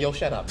bat. Yo,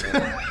 shut up.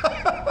 Man.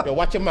 Yo,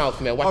 watch your mouth,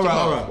 man. Watch All your right,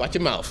 mouth. all right. Watch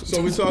your mouth.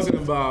 So we're talking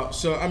about.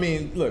 So I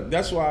mean, look,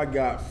 that's why I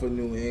got for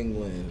New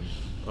England.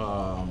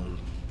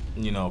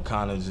 You know,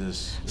 kind of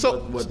just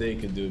what they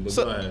could do. But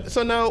go ahead.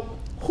 So now,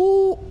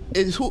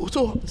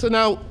 So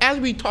now, as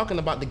we talking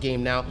about the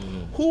game now,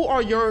 who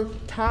are your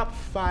top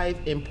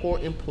 5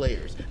 important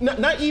players?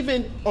 Not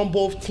even on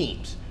both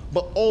teams,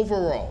 but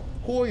overall.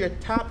 Who are your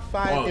top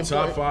 5 important?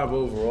 Top 5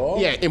 overall?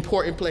 Yeah,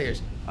 important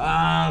players.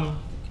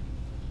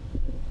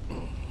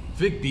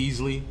 Vic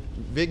Beasley.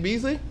 Vic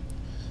Beasley?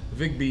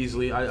 Vic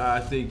Beasley. I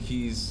think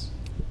he's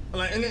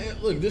like.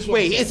 And look, this one.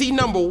 Wait, is he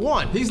number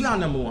 1? He's not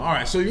number 1. All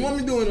right. So you want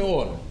me to do it in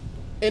order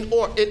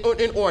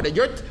In order.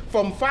 You're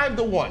from 5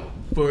 to 1.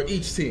 for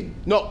each team?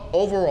 No,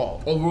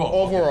 overall.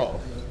 Overall.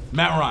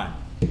 Matt Ryan.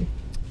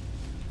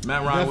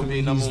 Matt Ryan would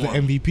be number He's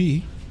 1. the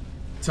MVP.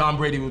 Tom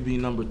Brady would be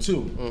number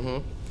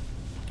 2.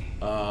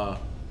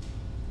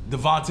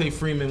 Devontae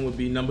Freeman would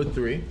be number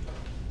 3.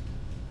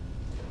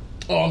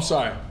 Oh, I'm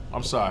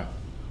sorry.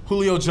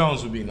 Julio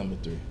Jones would be number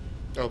 3.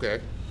 Okay.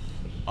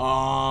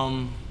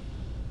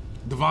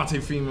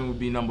 Devontae Freeman would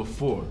be number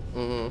 4.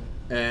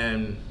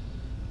 And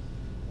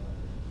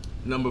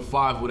number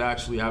 5 would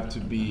actually have to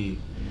be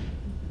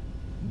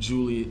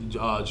Julian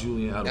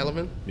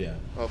Edelman. Yeah.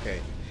 Okay.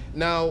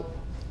 Now,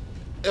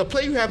 a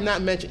player you have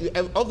not mentioned,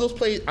 of those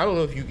players, I don't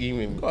know if you can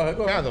even Go ahead.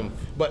 fathom,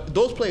 but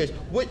those players,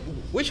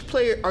 which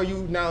player are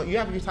you now, you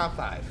have your top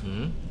 5.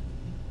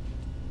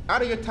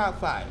 Out of your top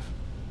 5,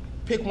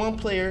 pick one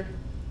player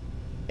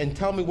and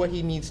tell me what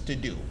he needs to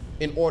do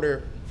in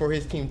order for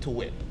his team to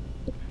win.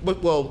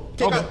 But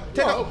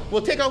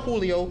take out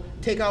Julio,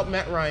 take out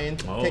Matt Ryan,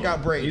 take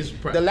out Brady.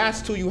 The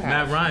last 2 you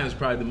have. Matt Ryan is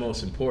probably the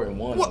most important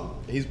one. What?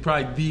 He's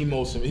probably the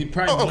most. He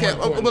probably. Okay, more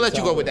important we'll let you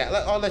than go Tom with Brady.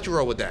 that. I'll let you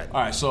roll with that.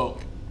 All right, so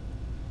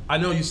I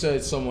know you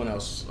said someone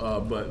else,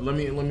 but let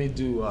me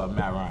do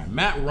Matt Ryan.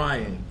 Matt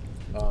Ryan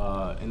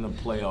in the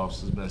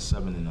playoffs has been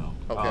 7-0.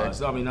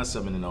 Okay. I mean not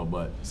 7-0,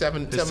 but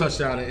Seven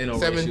touchdown to NO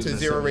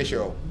 7-0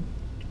 ratio.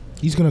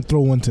 He's gonna throw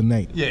one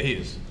tonight. Yeah, he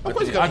is. Of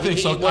course I think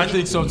so. I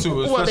think so too,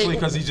 Well, especially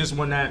because he just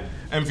won that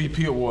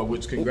MVP award.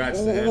 Which congrats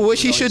to him.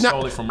 Which he should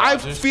stole not. it from I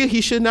Rodgers. feel he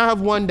should not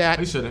have won that.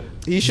 He shouldn't.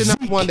 He should not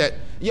have won that.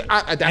 Yeah,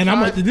 that's And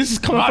why- this is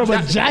coming from a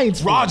Rodgers- Giants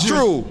fan. Rodgers-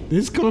 True.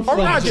 This is coming Or from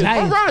a Rodgers.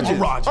 Giants fan.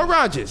 Rodgers. Or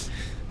Rodgers.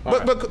 All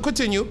right. But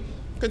continue.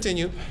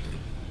 Continue.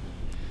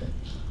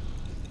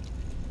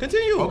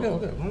 Okay,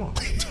 hold on.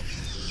 He's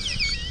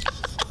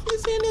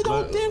saying it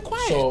all damn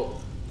quiet.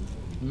 So,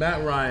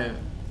 Matt Ryan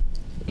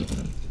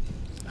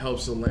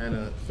helps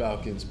Atlanta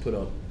Falcons put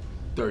up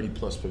 30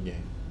 plus per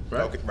game,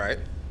 right? Okay, right.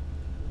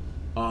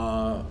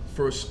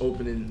 First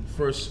opening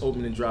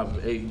drive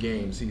of 8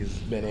 games, he's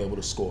been able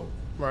to score.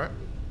 Right.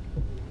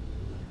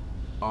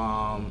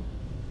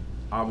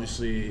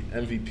 Obviously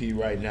MVP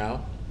right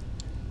now,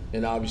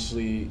 and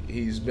obviously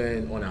he's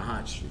been on a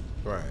hot streak.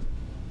 Right.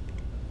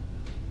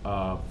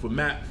 For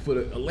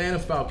the Atlanta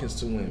Falcons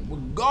to win,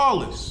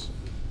 regardless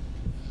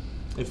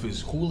if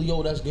it's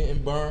Julio that's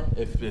getting burned,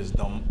 if it's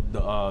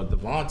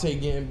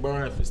Devontae getting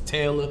burned, if it's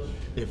Taylor,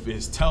 if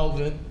it's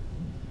Telvin,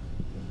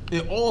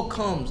 it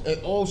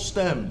all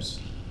stems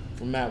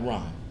from Matt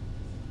Ryan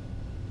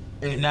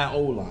and that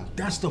O-line.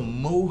 That's the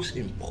most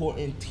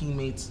important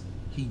teammates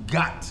he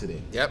got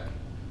today. Yep.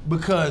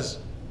 Because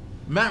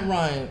Matt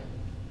Ryan,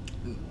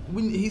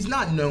 he's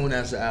not known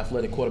as an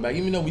athletic quarterback,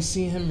 even though we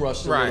seen him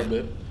rush a little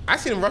bit. I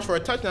seen him rush for a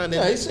touchdown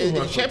Yeah, in he's seen the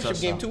him rush for a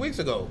championship game touchdown. 2 weeks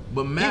ago.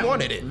 But he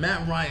wanted it.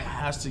 Matt Ryan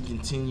has to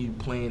continue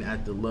playing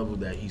at the level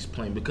that he's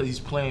playing because he's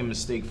playing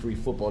mistake-free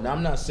football. Now,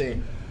 I'm not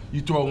saying you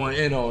throw one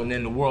in and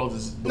then the world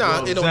is It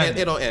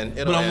don't end.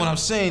 But what I'm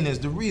saying is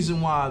the reason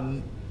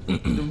why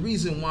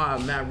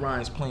Matt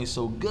Ryan's playing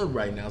so good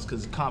right now is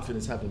because his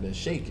confidence hasn't been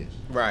shaken.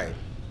 Right.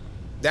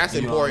 That's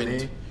You know what I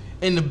important. mean?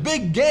 And the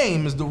big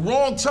game is the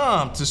wrong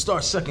time to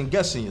start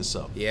second-guessing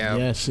yourself. Yeah.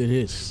 Yes, it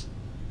is.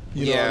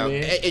 You know what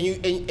I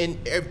mean?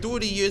 And through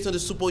the years of the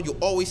Super Bowl, you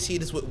always see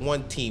this with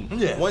one team.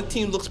 Yeah. One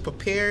team looks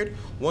prepared,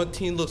 one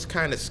team looks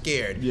kind of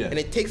scared. Yeah. And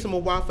it takes them a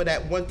while for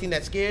that one team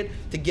that's scared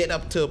to get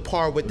up to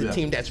par with the Yeah.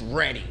 team that's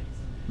ready.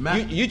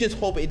 Matt- You just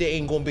hope it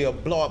ain't gonna be a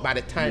blowout by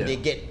the time Yeah. they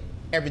get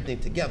everything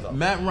together.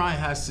 Matt Ryan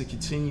has to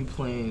continue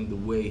playing the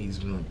way he's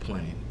been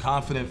playing.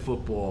 Confident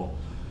football,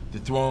 the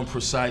throwing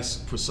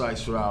precise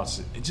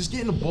routes, and just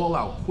getting the ball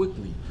out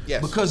quickly.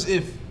 Yes. Because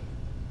if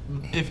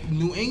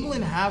New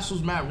England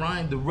hassles Matt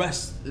Ryan, the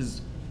rest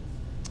is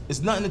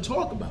nothing to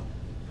talk about.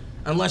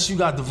 Unless you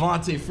got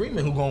Devontae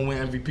Freeman who gonna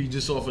win MVP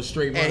just off a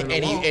straight run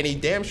And he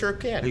damn sure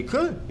can. He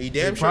could. He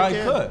damn sure probably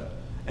can. could.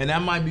 And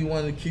that might be one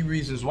of the key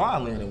reasons why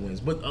Atlanta wins.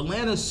 But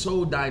Atlanta's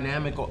so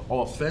dynamic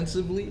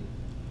offensively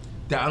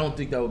I don't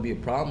think that would be a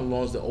problem as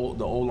long as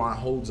the O-line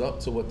holds up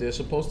to what they're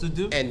supposed to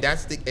do. And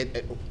that's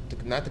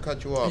not to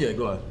cut you off. Yeah,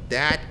 go ahead.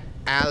 That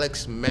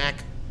Alex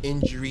Mack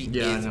injury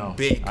is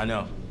big. I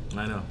know.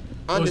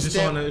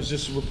 Understand? It's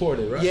just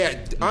reported, right?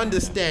 Yeah,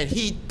 understand.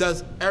 He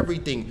does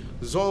everything.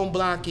 Zone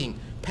blocking,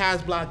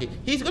 pass blocking.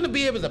 He's going to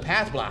be able to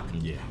pass block.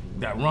 Yeah.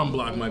 That run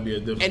block might be a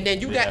different. And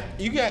then you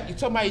got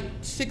somebody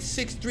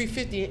 6'6",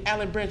 350, and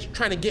Alan Branch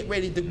trying to get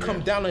ready to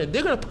come down on him.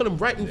 They're going to put him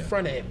right in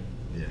front of him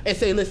and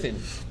say,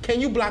 listen, can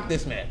you block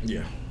this man?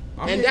 Yeah.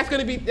 That's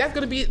gonna be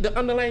the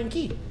underlying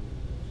key.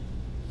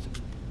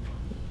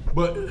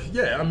 But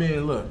yeah, I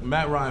mean, look,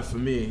 Matt Ryan for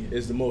me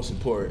is the most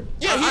important.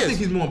 Yeah, I think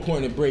he's more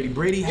important than Brady.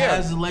 Brady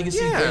has the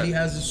legacy. Yeah. Brady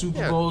has the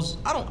Super Bowls.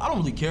 I don't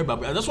really care about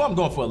Brady. That's why I'm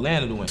going for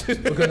Atlanta to win,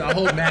 because I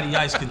hope Matty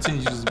Ice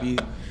continues to be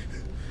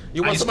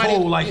ice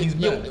cold like he's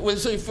been.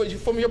 So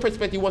from your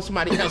perspective, you want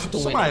somebody else to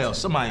win.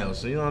 Somebody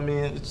else. You know what I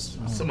mean? It's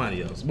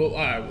somebody else. But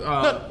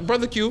all right,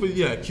 Brother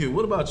Q. Q.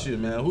 What about you,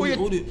 man? Who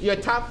your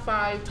top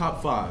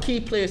five key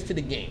players to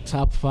the game?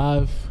 Top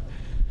 5,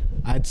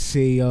 I'd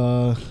say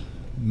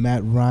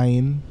Matt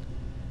Ryan,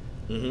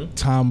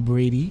 Tom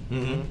Brady,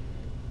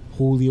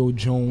 Julio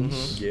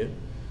Jones,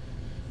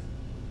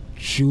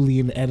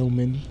 Julian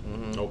Edelman,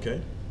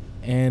 okay,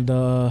 and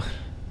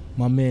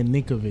my man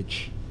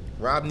Ninkovich.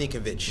 Rob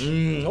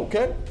Ninkovich.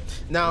 Okay.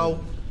 Now,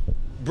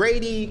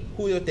 Brady,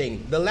 Julio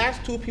thing. The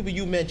last two people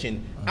you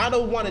mentioned, out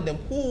of one of them,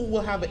 who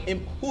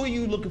are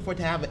you looking for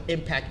to have an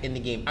impact in the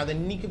game? Either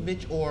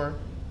Ninkovich or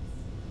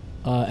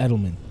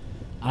Edelman.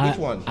 Which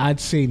one? I'd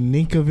say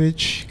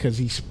Ninkovich because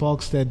he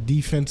sparks that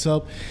defense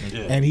up,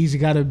 and he's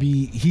got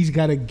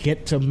to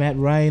get to Matt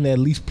Ryan, at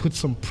least put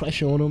some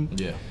pressure on him.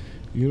 Yeah.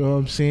 You know what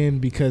I'm saying?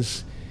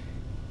 Because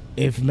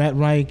if Matt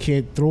Ryan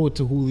can't throw it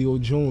to Julio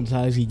Jones,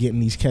 how is he getting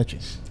these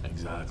catches?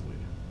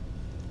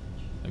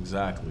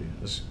 Exactly.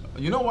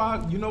 You know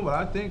why? You know what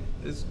I think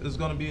is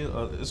going to be?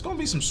 It's going to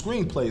be some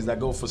screenplays that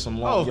go for some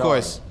long yards.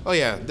 Course. Oh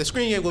yeah, the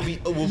screen game will be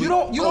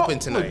open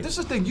tonight. Look, this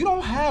is the thing. You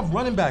don't have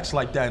running backs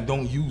like that and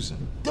don't use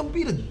them. That'll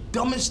be the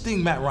dumbest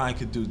thing Matt Ryan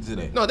could do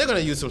today. No, they're going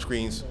to use some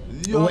screens.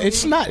 Well,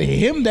 it's not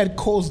him that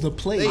calls the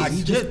plays. I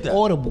get that.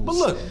 Audibles. But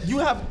look, you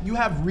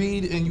have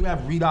read and you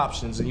have read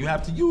options, and you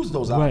have to use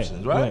those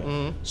options, right?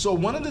 Mm-hmm. So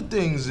one of the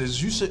things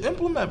is you should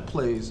implement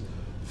plays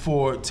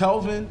for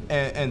Telvin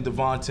and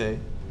Devontae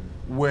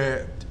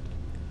where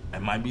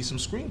it might be some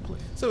screenplay.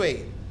 So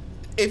wait,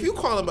 if you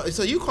call him,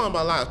 you call him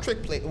a lot of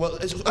trick play. Well,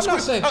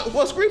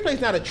 screenplay's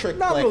not a trick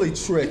play. Not really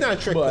trick. It's not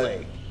a trick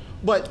play.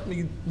 But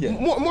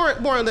more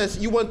or less,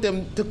 you want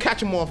them to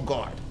catch him off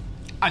guard.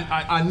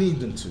 I need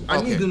them to.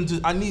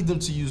 I need them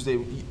to use their.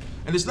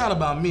 And it's not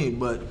about me,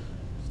 but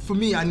for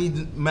me, I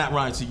need Matt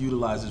Ryan to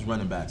utilize his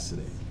running backs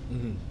today.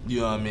 Mm-hmm. You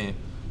know what I mean?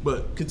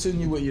 But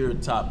continue with your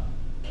top.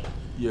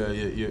 Your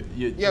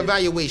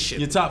evaluation.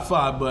 Your top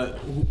 5, but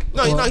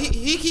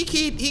he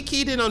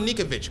keyed in on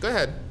Ninkovich. Go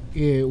ahead.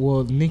 Yeah,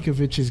 well,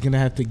 Ninkovich is gonna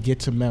have to get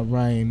to Matt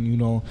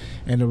Ryan,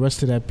 and the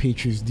rest of that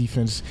Patriots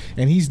defense,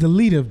 and he's the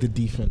leader of the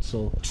defense.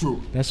 So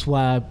true. That's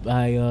why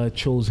I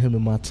chose him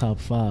in my top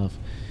 5.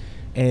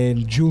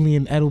 And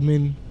Julian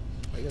Edelman,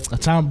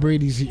 Tom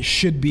Brady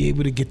should be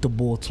able to get the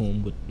ball to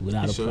him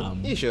without a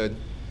problem. He should.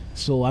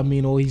 So I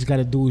mean, all he's got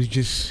to do is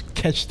just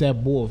catch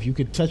that ball. If you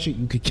could touch it,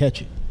 you could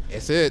catch it.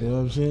 That's it. You know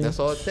what I'm saying? That's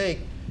all it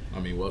takes. I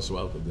mean, Wes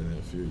Welker did it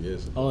a few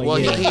years ago. Oh, well,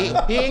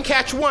 yeah. he didn't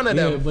catch one of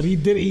them. Yeah, but he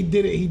did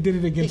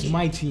it against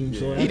my team.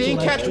 So he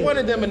didn't catch one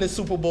of them in the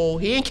Super Bowl.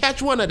 He didn't catch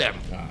one of them.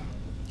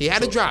 He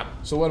had a drop.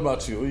 So what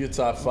about you? Who are your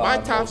top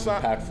 5 most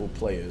impactful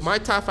players? My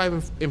top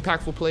 5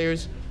 impactful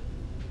players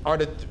are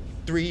the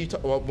 3.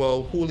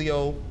 Well,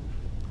 Julio.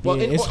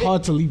 Well, it's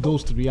hard to leave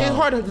those 3 out. It's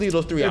hard to leave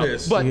those 3 out.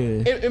 Is. But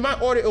in my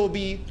order, it will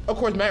be, of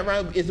course, Matt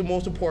Ryan is the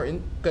most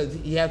important because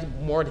he has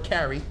more to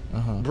carry.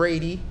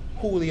 Brady,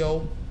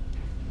 Julio,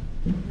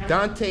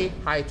 Dante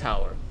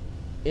Hightower,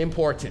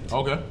 important.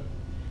 Okay.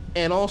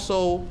 And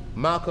also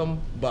Malcolm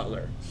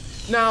Butler.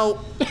 Now,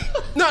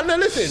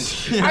 listen.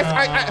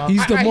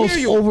 He's the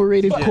most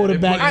overrated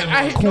cornerback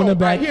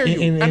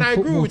in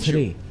football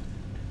today.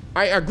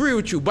 I agree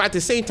with you, but at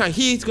the same time,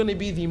 he's going to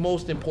be the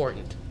most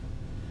important.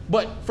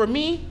 But for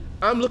me,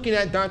 I'm looking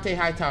at Dante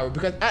Hightower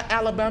because at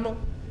Alabama,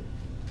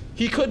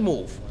 he could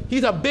move.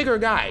 He's a bigger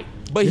guy,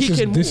 but he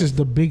can move. This is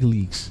the big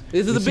leagues.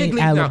 This is the big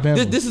league now.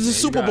 This is the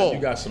Super Bowl.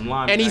 You got some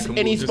linebackers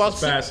and he's just as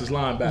fast as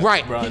linebackers,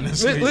 right.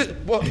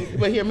 bro.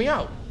 But hear me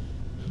out.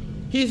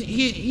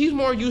 He's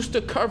more used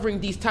to covering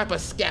these type of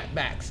scat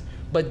backs,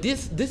 but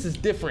this is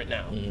different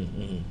now.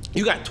 Mm-hmm.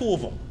 You got 2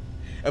 of them,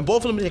 and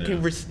both of them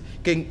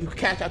can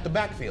catch out the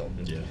backfield.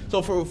 Yeah.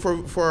 So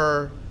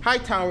for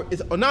Hightower,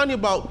 it's not only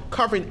about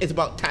covering, it's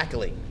about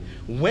tackling.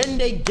 When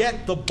they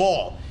get the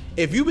ball,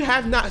 if you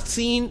have not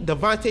seen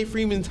Devontae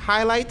Freeman's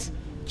highlights,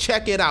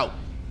 check it out.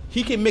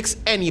 He can mix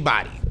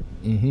anybody.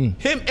 Mm-hmm.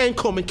 Him and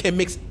Coleman can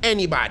mix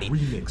anybody.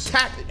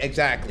 Remix.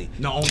 Exactly.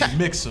 Not only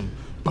mix them,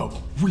 but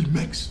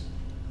remix.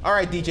 All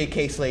right, DJ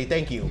K-Slade,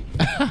 thank you.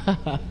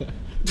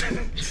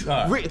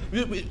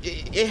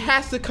 It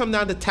has to come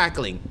down to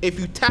tackling. If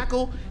you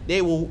tackle,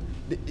 they will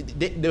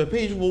the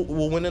Patriots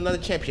will win another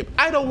championship.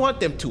 I don't want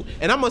them to,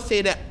 and I'm gonna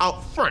say that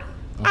out front.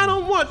 I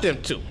don't want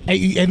them to.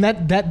 And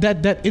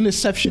that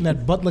interception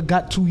that Butler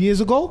got 2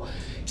 years ago,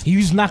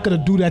 he's not gonna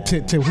do that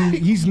to Julio.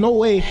 He's no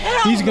way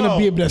he's gonna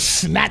be able to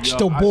snatch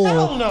the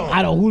ball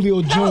out of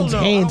Julio Jones'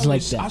 hands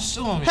like that. I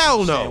still don't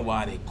Hell understand no.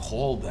 why they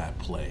called that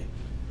play.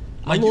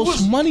 I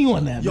lost money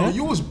on that, man.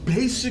 You was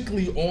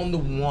basically on the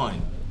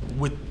one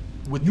with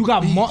You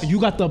got Beast. you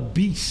got the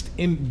beast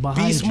in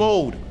behind Beast you.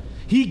 mode.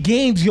 He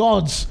gains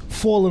yards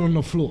falling on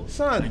the floor.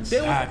 Son, they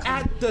was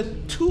at the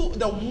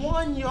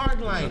 1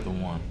 yard line. At the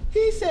one.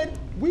 He said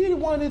we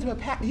wanted to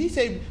pass. He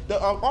said the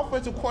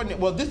offensive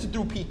coordinator. Well, this is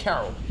through Pete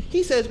Carroll.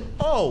 He says,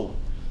 "Oh,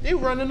 they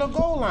running the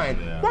goal line.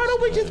 Yeah, Why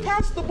don't we just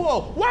pass the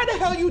ball? Why the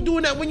hell you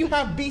doing that when you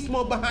have beast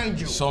mode behind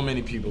you?" So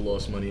many people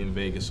lost money in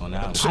Vegas on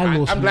that one. I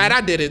lost I'm glad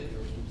I did it.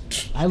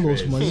 I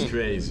lost money. It's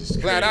crazy. It's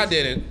Glad I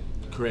crazy. didn't.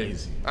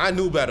 Crazy. I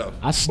knew better.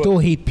 I still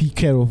hate Pete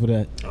Carroll for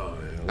that. Oh,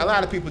 A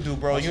lot of people do,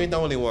 bro. You ain't the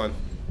only one.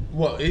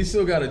 well, he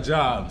still got a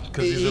job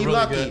because He he's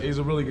lucky. He's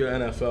a really good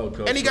NFL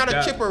coach. And he got a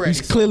That- chip already.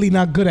 He's clearly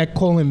not good at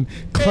calling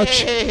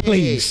clutch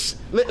plays.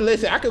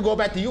 Listen, I could go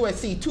back to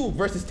USC too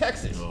versus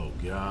Texas Oh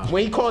God.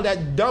 when he called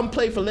that dumb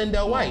play for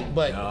Lindell White.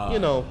 But God. you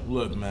know,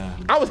 Look, man.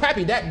 I was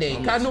happy that day.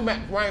 'Cause I knew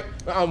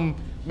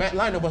Matt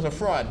Leinart was a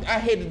fraud. I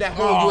hated that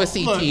whole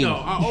USC look, team. No,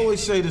 I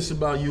always say this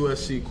about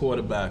USC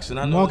quarterbacks, and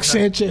I know Mark this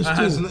Sanchez,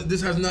 too.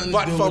 This has nothing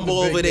Butt to do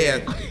fumble with the over big there.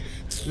 game.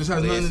 This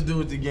has nothing to do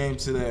with the game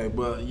today,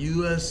 but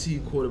USC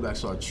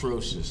quarterbacks are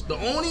atrocious. The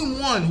only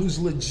one who's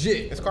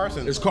legit It's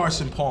Carson. is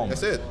Carson Palmer.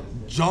 That's it.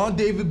 John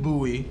David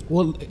Bowie,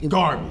 Well,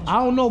 garbage.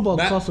 I don't know about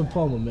Matt- Carson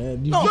Palmer,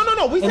 man. No.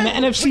 We in said,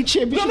 the NFC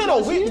Championship. No.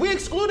 last year? We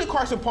excluded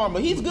Carson Palmer.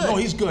 He's good. No,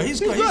 he's good. He's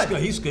good.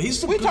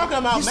 We're talking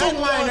about he's Matt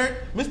so Leinart,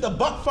 Mr.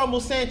 Butt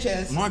Fumble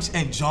Sanchez. Marks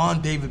and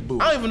John David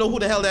Bowie. I don't even know who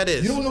the hell that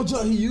is. You don't know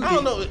John? I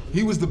don't know.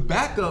 He was the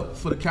backup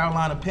for the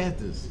Carolina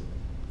Panthers.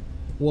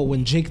 What,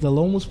 when Jake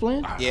Delhomme was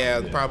playing? Yeah,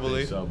 I probably.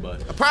 think so,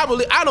 but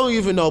Probably. I don't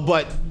even know,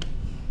 but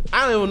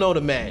I don't even know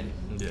the man.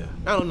 yeah.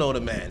 I don't know the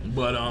man.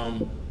 But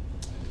all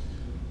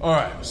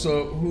right.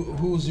 So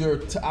who's your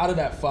out of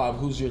that five?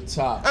 Who's your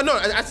top? I know.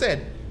 I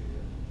said.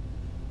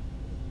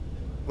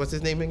 What's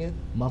his name again?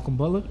 Malcolm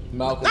Butler?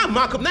 Malcolm. Not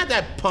Malcolm. Not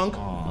that punk.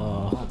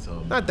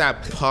 Not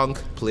that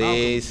punk,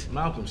 please.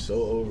 Malcolm's so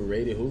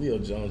overrated. Julio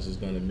Jones is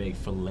gonna make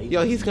filet.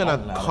 Yo, he's gonna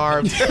mignon out of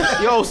carve.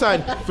 him. Yo,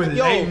 son. Filet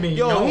Yo,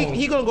 mignon.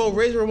 he gonna go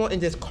razor remote and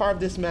just carve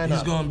this man He's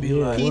up. gonna be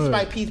Yeah. like piece Word.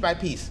 by piece by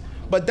piece.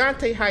 But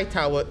Dante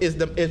Hightower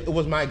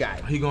was my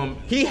guy.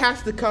 He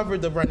has to cover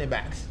the running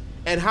backs,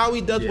 and how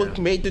he does what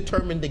Yeah. may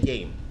determine the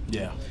game.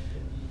 yeah.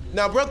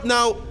 Now, bro.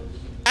 Now,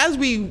 as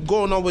we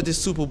going on with this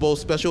Super Bowl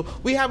special,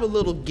 we have a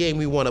little game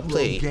we want to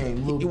play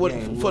game, for the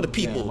little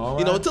people. game, all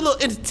You know, right? it's a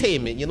little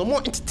entertainment. You know,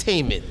 more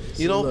entertainment.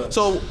 You know, look.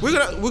 so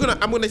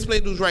I'm gonna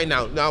explain this right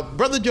now. Now,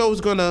 Brother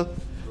Joe's gonna,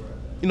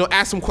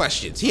 ask some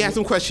questions. He has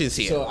some questions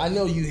here. So I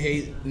know you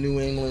hate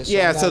New England. So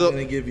Yeah, I'm so not the-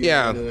 gonna give you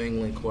yeah. New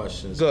England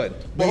questions. Good.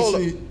 But hold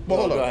on. Basically- But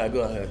hold on. Go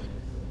ahead.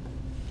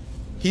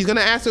 He's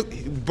gonna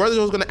Brother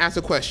Joe's gonna ask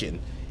a question.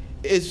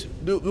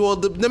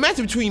 The match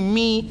between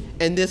me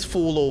and this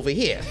fool over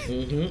here.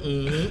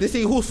 To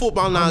see whose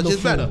football knowledge the is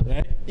better. fool,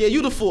 right? Yeah,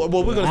 you the fool.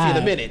 Well, we're gonna see in a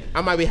Alright. minute. I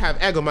might have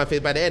egg on my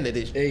face by the end of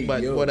this, Hey,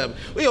 but yo. whatever.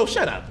 Yo,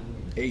 shut up.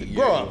 Hey,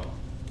 Grow yo. up.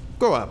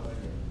 Grow up.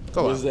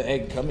 Grow Where's up. the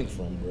egg coming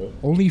from, bro?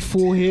 Only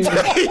fool here.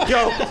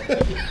 Yo,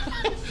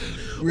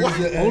 Where's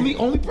the egg?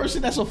 only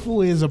person that's a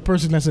fool is a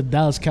person that's a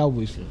Dallas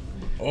Cowboys fan.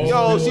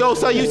 yo,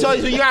 son, you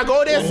gotta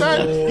go there,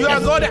 son. You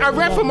gotta go there. I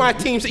rep for my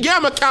team. Yeah,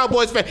 I'm a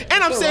Cowboys fan,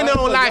 and I'm saying it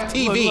on live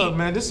TV. Look,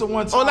 man, this is the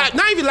one time. On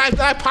not even live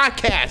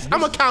podcast.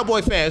 I'm a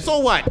Cowboy fan. So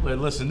what? Wait,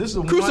 listen, this is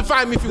the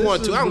Crucify me if you this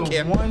want to. is I don't the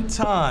care. One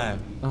time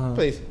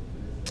Please.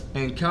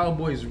 in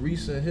Cowboys'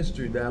 recent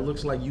history that it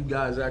looks like you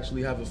guys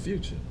actually have a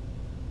future.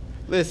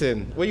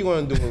 Listen, what you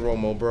gonna do with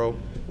Romo, bro?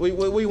 What you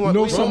want?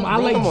 You know something? I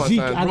Come on, like Zeke.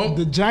 son.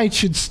 The Giants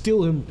should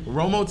steal him.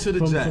 Romo to the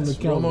From Jets.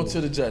 the Romo Cowboys.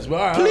 to the Jets. Well,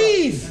 all right,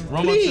 Please, all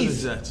right. Romo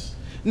please. to the Jets.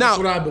 Now, That's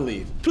what I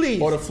believe.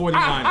 please. Or the 49ers.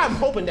 I'm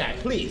hoping that.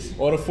 Please.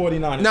 Or the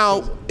 49ers.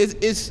 Now, this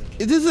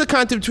is a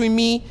contest between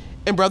me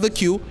and Brother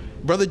Q.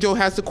 Brother Joe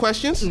has the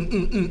questions,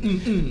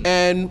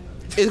 and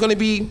it's gonna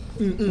be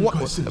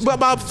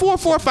about four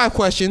or five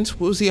questions.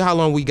 We'll see how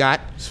long we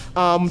got.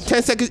 10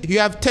 seconds. You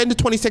have 10 to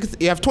 20 seconds.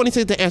 You have 20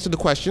 seconds to answer the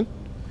question.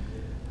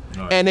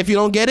 Right. And if you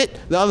don't get it,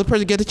 the other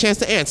person gets a chance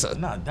to answer.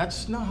 Nah,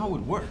 that's not how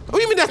it works. What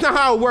do you mean that's not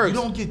how it You works?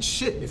 don't get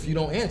shit if you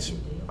don't answer.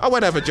 Oh,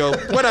 whatever, Joe.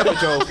 Whatever,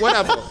 Joe.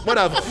 Whatever,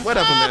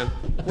 man.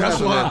 That's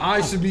Whatever, why man.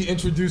 I should be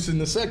introducing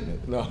the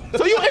segment. No.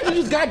 So you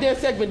introduced goddamn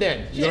segment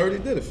then. You already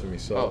did it for me,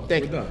 so Oh,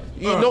 thank we're you. done.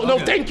 You All right, no,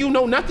 okay. thank you,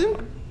 no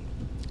nothing.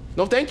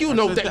 No, thank you,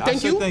 no, I said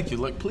thank you. Thank you.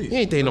 Look, please. You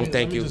ain't saying no Let me-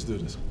 thank let me you. Just do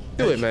this.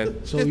 Do it, man.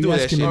 So Just you do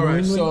that asking shit. me? All right,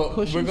 England so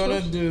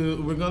questions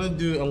we're gonna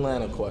do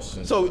Atlanta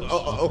questions. So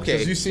Because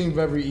okay. you seem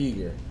very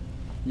eager.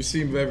 You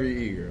seem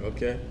very eager.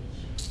 Okay.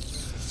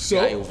 So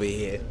Guy over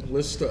here.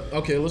 let's start.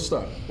 Okay, let's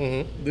start.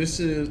 Mm-hmm. This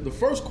is the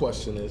first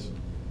question: is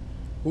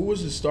who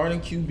was the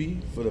starting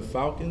QB for the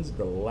Falcons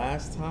the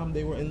last time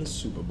they were in the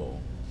Super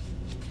Bowl?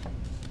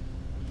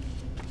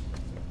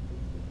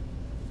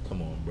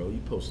 Come on, bro. You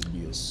supposed to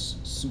be a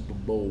Super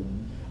Bowl.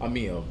 I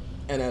mean,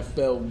 a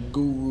NFL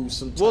guru.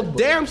 Some type Well, of-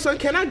 damn, son,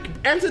 can I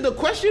answer the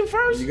question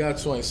first? You got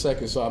 20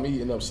 seconds, so I'm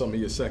eating up some of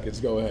your seconds.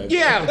 Go ahead.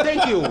 Yeah,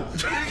 thank you.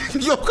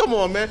 Yo, come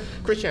on, man.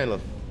 Chris Chandler.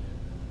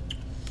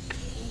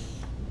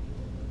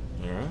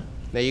 All right.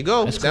 There you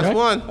go. That's That's correct.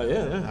 one. Oh,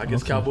 yeah. I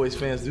guess Cowboys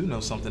fans do know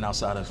something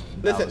outside of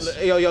Dallas.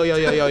 Listen,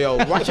 yo.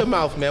 Watch your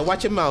mouth, man.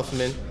 Watch your mouth,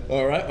 man.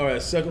 All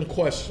right. Second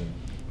question.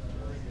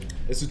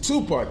 It's a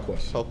two-part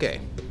question. Okay.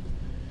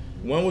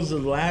 When was the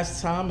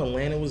last time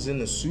Atlanta was in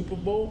the Super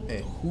Bowl,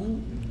 and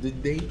who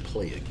did they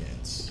play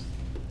against?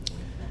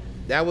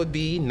 That would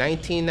be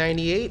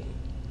 1998.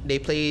 They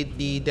played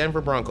the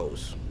Denver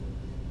Broncos.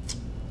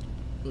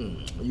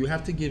 You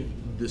have to give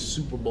the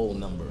Super Bowl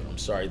number. I'm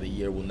sorry, the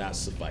year will not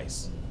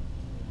suffice.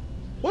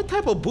 What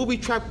type of booby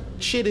trap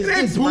shit is It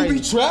ain't this? booby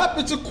right? trap.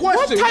 It's a What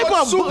question. type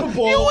of Super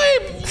Bowl? You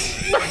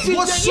ain't.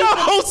 What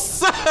yo,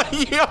 son,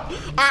 yo. All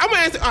right, I'm gonna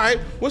answer. All right,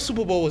 what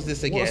Super Bowl was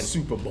this again? What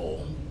Super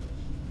Bowl?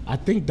 I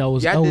think that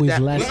was Yeah, I did always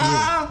that. last year.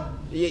 Ah,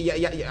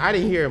 Yeah. I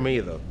didn't hear him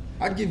either.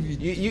 I give you.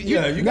 You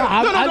yeah, you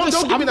Nah, got. I No, just-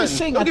 don't give I'm me just nothing.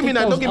 saying, Don't I give me think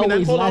nothing. that Don't give me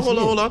was nothing. always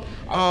Hold last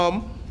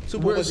on.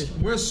 Super Bowl.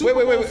 We're Super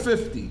Wait. Bowl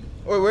 50.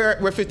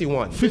 We're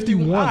 51.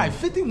 51. All right,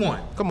 51.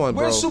 Come on,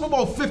 We're bro. Super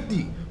Bowl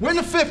 50. We're in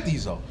the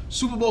 50s, though.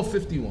 Super Bowl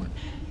 51.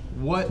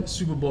 What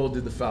Super Bowl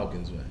did the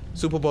Falcons win?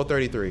 Super Bowl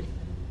 33.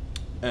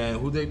 And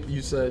who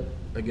you said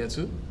against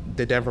who?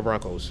 The Denver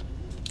Broncos.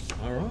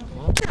 All right.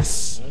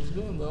 Yes. That was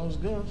good. That was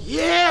good.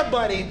 Yeah,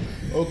 buddy.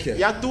 Okay.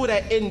 Y'all threw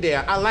that in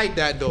there. I like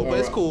that though, but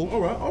it's cool.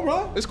 All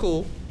right. It's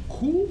cool.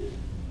 Who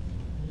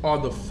are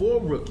the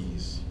 4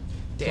 rookies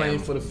Damn. playing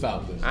for the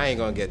Falcons? I ain't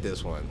gonna get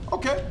this one.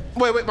 Okay.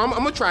 Wait. I'm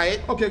gonna try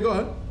it. Okay, go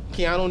ahead.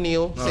 Keanu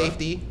Neal, All right.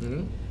 safety.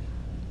 Mhm.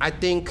 I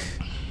think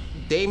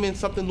Damon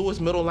something Lewis,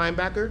 middle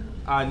linebacker.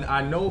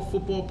 I know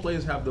football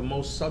players have the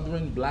most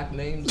southern black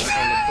names on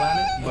the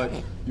planet, but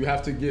you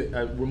have to get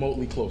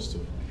remotely close to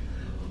it.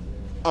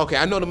 Okay,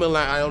 I know the middle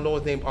line. I don't know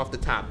his name off the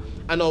top.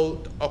 I know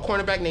a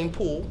cornerback named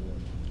Poole.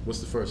 What's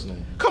the first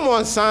name? Come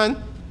on,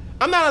 son.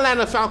 I'm not an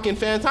Atlanta Falcon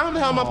fan. How the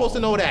hell am I supposed to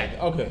know that?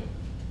 Okay.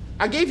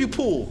 I gave you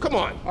Poole. Come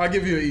on. I'll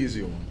give you an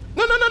easier one.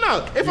 No.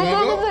 If You I'm wanna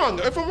wrong, go? I'm wrong.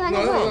 If I'm wrong,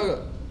 I'm No, wrong.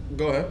 no.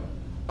 Go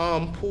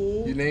ahead.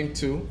 Poole. You named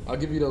 2. I'll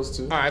give you those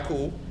 2. All right,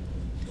 cool.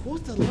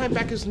 What's the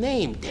linebacker's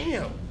name?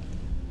 Damn.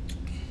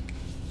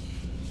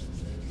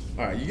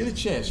 All right, you get a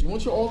chance. You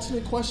want your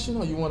alternate question,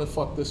 or you want to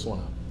fuck this one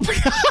up?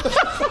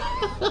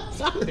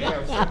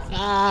 Damn.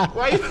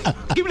 Why you,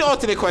 give me the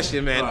alternate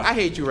question, man. All right. I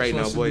hate you right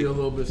This now, one's to be a boy.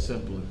 little bit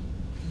simpler.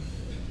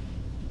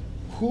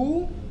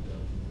 Who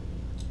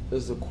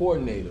is the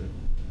coordinator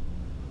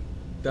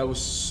that will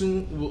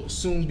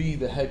soon be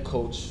the head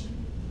coach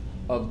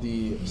of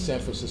the San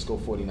Francisco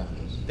 49ers?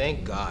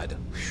 Thank God.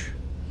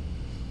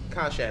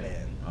 Kyle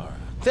Shanahan. All right.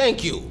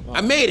 Thank you.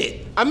 I made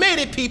it. I made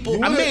it,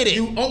 people. I made it.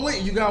 Oh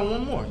wait, you got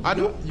one more. I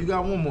do? You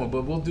got one more,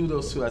 but we'll do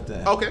those 2 at the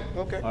end.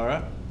 Okay. All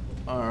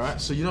right.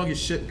 So you don't get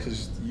shit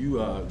because you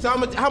So how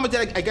much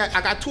did I got?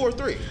 I got 2 or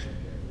 3.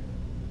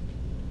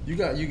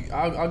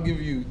 I'll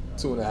give you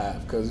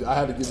 2.5 because I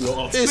had to give you an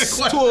alternate It's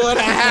question.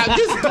 2.5.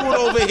 Just do it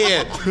over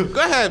here. Go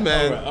ahead,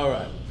 man.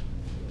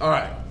 All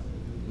right.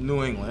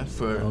 New England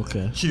for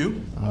Okay.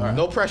 Q. All right.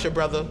 No pressure,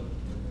 brother.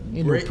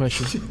 Ain't no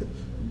pressure.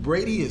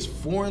 Brady is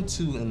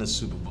 4-2 in the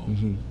Super Bowl.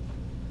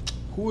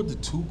 Who are the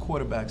 2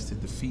 quarterbacks to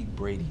defeat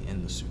Brady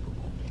in the Super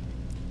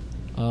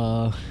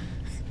Bowl?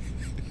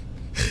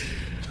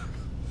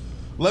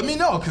 Let me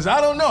know, because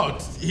I don't know.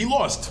 He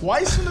lost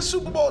twice in the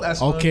Super Bowl.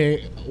 That's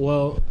Okay,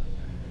 well,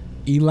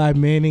 Eli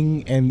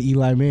Manning and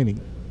Eli Manning.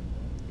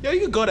 Yo,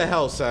 you can go to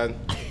hell, son.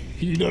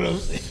 You know what I'm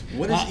saying?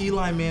 What is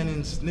Eli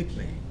Manning's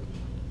nickname?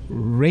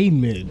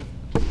 Raymond.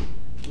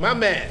 My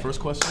man. First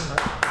question,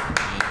 right?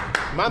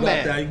 My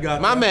man. You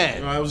got My that.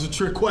 man. All right, it was a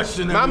trick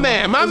question. My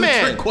man. My It was a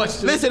man. trick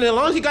question. Listen, as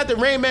long as you got the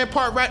Rain Man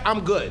part right,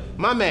 I'm good.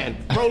 My man.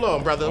 Roll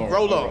on, brother. All right,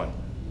 Roll all on. right.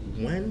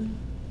 When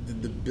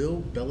did the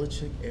Bill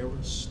Belichick era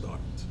start?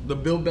 The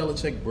Bill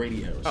Belichick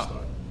Brady era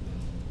start.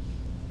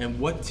 And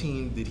what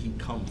team did he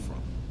come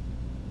from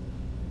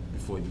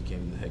before he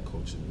became the head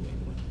coach of New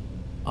England?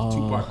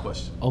 2-part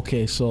question.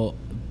 Okay, so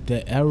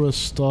the era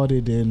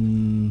started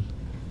in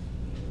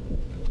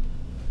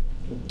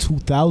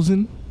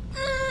 2000.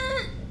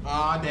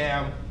 Aw,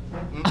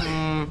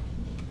 damn.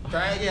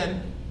 Try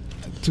again.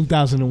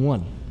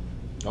 2001.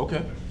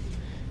 Okay.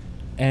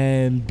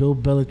 And Bill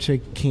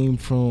Belichick came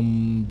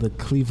from the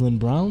Cleveland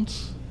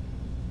Browns.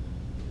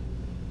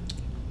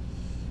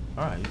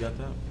 All right, you got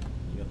that?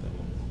 You got that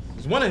one.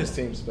 It's one of his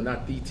teams, but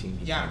not the team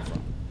he Yeah. came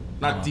from.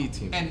 Not the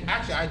team. And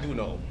actually, I do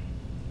know.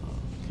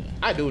 Okay.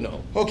 I do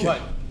know. Okay.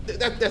 But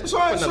that's That's all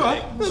right. That's all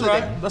right. That's all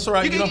right. That's all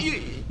right.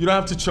 You don't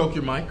have to choke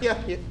your mic. Yeah.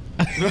 You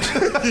don't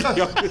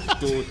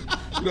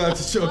have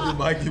to choke your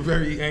mic. You're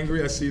very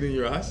angry. I see it in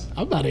your eyes.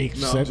 I'm not No, I'm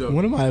upset. joking.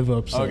 When am I ever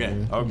upset? Okay.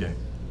 man? Okay.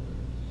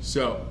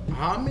 So,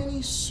 how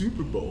many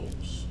Super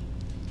Bowls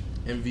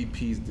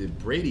MVPs did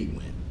Brady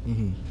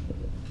win?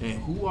 And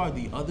who are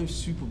the other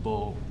Super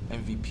Bowl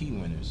MVP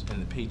winners in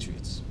the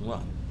Patriots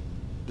run?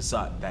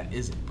 Besides, that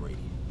isn't Brady.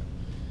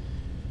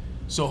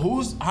 So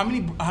how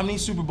many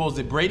Super Bowls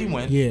did Brady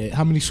win? Yeah,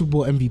 how many Super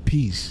Bowl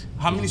MVPs?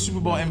 How many Super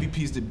Bowl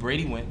MVPs did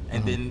Brady win?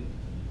 And then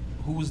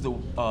who was the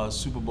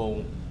Super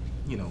Bowl,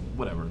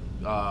 whatever.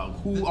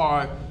 Who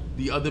are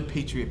the other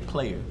Patriot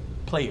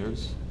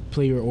players?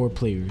 Player or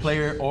players.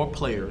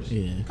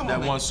 Yeah. That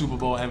won Super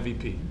Bowl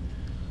MVP.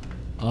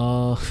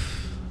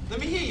 Let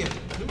me hear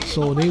you.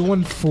 So they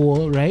won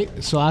 4,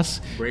 right? So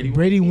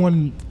Brady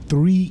won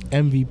 3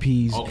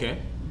 MVPs. Okay.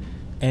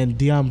 And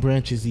Deion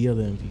Branch is the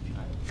other MVP.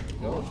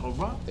 All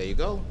right. There you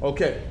go.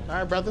 Okay. All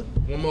right, brother.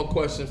 One more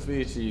question for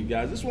each of you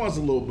guys. This one's a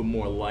little bit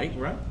more light,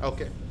 right?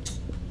 Okay.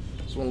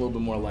 This one a little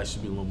bit more light,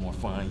 should be a little more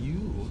fun.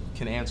 You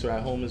can answer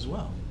at home as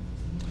well.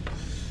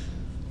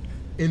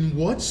 In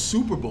what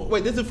Super Bowl?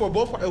 Wait, this is for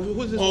both.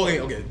 Who's this? Oh, for?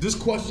 wait, okay. This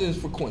question is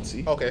for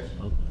Quincy. Okay.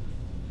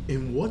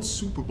 In what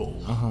Super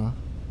Bowl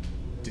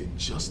did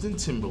Justin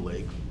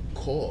Timberlake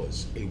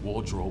cause a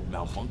wardrobe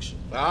malfunction?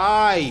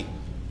 Aye.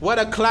 What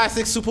a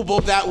classic Super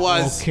Bowl that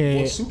was.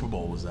 Okay. What Super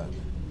Bowl was that?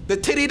 The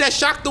titty that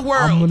shocked the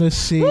world. I'm gonna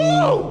say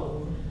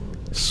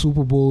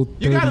Super Bowl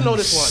 37. You gotta know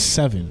this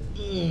one.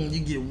 You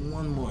get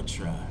one more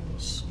try.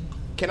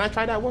 Can I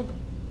try that one?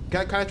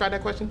 Can I try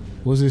that question?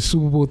 Was it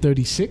Super Bowl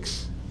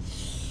 36?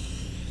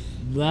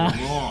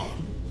 Wrong.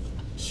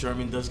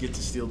 Sherman does get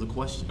to steal the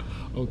question.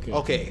 Okay.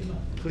 Okay.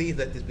 Please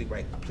let this be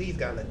right. Please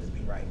God let this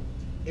be right.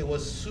 It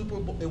was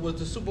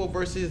the Super Bowl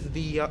versus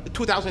the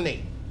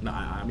 2008.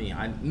 Nah, I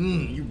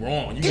mean, you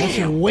wrong. That's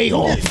way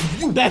off.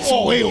 That's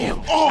way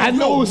off. I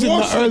know it was in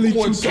the early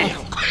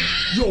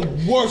 2000s. You're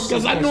worse.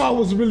 Because I know I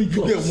was really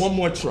You close. get one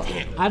more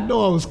try. I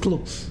know I was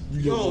close.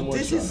 Yo,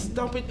 this is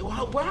stumping.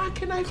 Why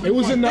can I? It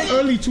was in the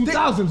early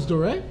 2000s, though,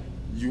 right?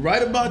 You're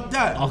right about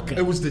that. Okay.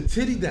 It was the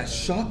titty that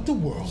shocked the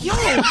world. Yo,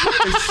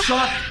 It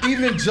shocked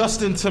even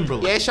Justin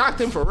Timberlake. yeah, it shocked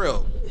him for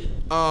real.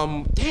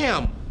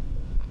 Damn.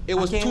 It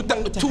was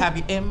 2000. to have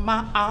you in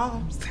my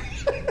arms.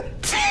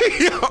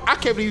 Yo, I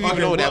can't believe you even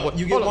know that one.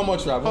 You get one more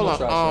try.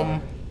 Hold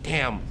on.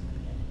 Damn.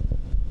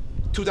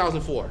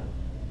 2004.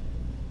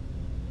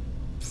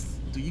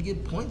 Do you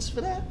get points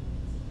for that?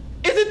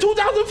 Is it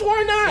 2004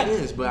 or not? It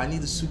is, but I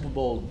need the Super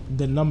Bowl.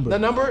 The number. The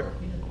number?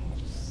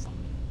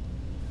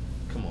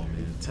 Come on,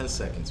 man. 10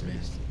 seconds, man.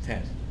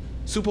 10.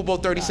 Super Bowl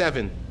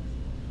 37.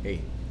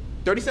 8.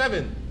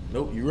 37.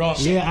 Nope, you're wrong.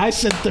 Yeah, I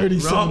said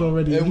 37 Wrong.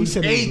 already. It He was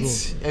said 8. It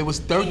was It was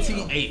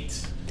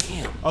 38.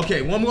 Damn.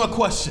 Okay, one more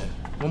question.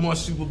 One more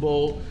Super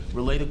Bowl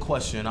related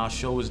question. Our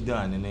show is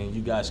done, and then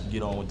you guys can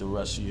get on with the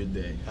rest of your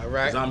day. All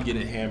right. Because I'm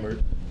getting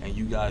hammered, and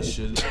you guys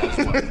should as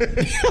well.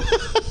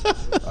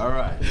 All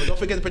right. Well, don't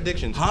forget the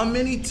predictions. How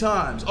many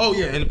times? Oh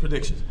yeah, and the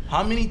predictions.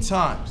 How many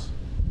times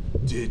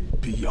did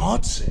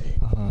Beyonce?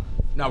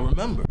 Now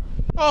remember.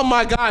 Oh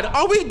my God,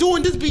 are we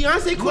doing this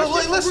Beyonce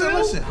question?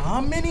 Listen. How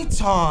many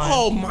times?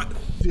 Oh my.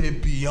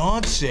 Did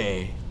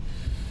Beyonce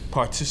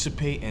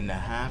participate in the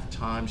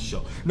halftime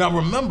show? Now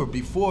remember,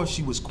 before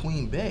she was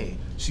Queen Bey,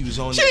 she was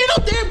on. She ain't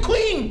no damn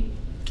queen.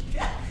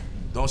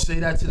 Don't say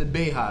that to the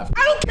Bayhive.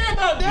 I don't care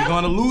about that. We're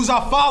gonna lose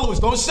our followers.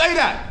 Don't say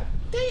that.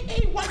 They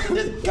ain't watching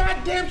this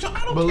goddamn show.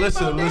 I don't But care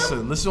listen about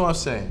to what I'm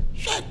saying.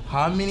 Shut.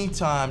 How many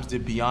times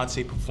did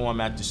Beyonce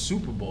perform at the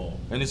Super Bowl?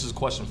 And this is a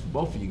question for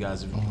both of you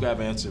guys. If you have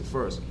an answer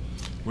first.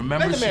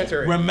 Remember, Let them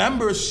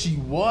answer it. she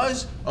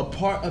was a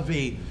part of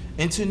a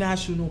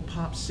international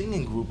pop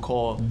singing group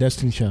called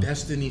Destiny's Child.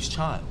 Destiny's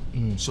Child.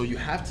 So you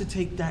have to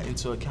take that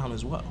into account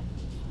as well.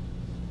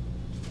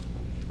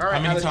 All right,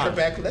 How many now let's times? turn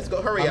back. Let's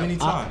go. Hurry How up. many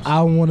times?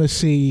 I want to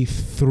say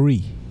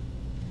 3.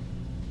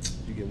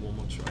 You get one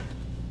more try.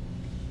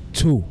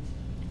 2.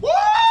 Woo!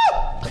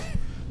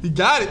 You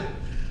got it.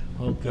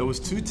 Okay. There was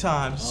 2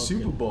 times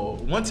Super Bowl.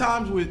 One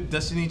time with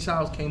Destiny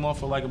Child came off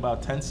for like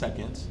about 10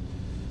 seconds.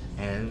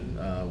 And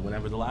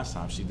whenever the last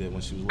time she did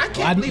when she was I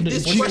can't believe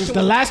this question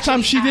The was last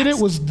time she did it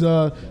asked. was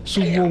the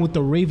Super Bowl with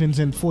the Ravens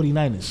and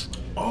 49ers.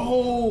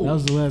 Oh. That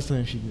was the last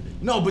time she did it.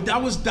 No, but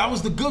that was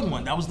the good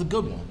one. That was the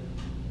good one.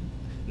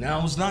 Now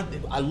it was not.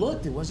 I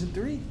looked. It wasn't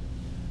 3. It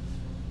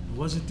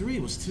wasn't 3.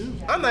 It was 2.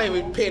 I'm not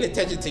even paying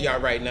attention to y'all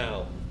right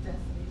now.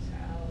 Destiny's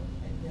Child,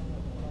 and then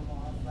with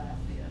Mars last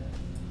year.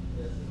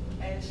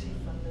 And she's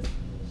from this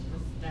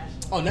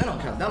national. Oh, that don't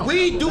count. That don't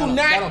We count. do That don't-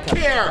 not that don't count.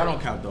 care. That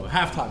don't count though.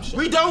 Halftime show.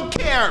 We don't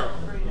care.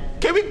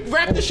 Can we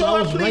wrap the show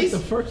up, please? the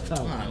first time.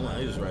 All right,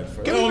 you just right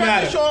first. Can It we don't wrap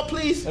matter. the show up,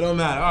 please? It don't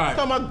matter. All right.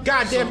 Come on,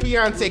 goddamn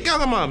Beyonce.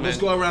 Come on, man. Let's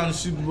go around the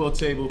Super Bowl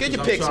table. Get 'cause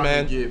your I'm picks, trying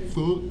man. To get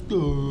fucked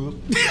up.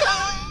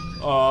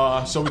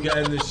 So we can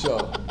end this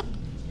show.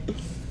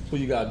 Who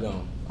you got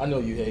going? I know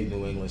you hate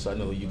New England, so I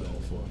know who you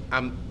going for.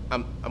 I'm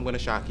gonna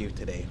shock you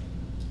today.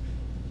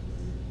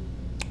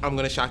 I'm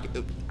gonna shock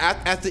you.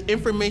 As the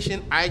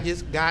information I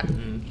just got,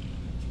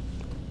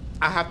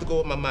 I have to go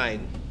with my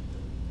mind.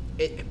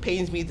 It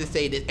pains me to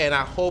say this, and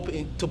I hope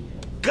to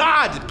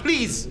God,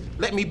 please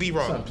let me be Son,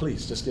 wrong.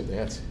 please just give the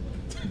answer.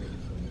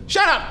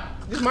 Shut up.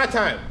 This is my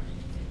time.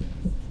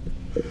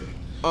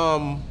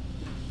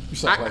 You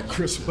sound like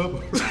Chris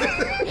Webber.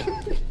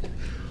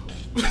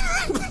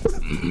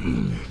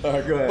 All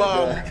right, go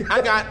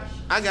ahead.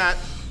 I got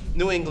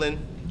New England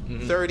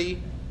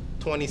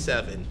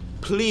 30-27.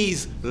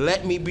 Please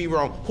let me be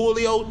wrong.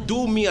 Julio,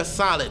 do me a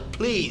solid,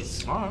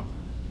 please. All right.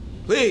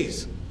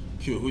 Please.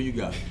 Q, who you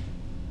got?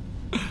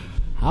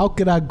 How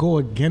could I go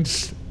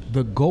against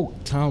the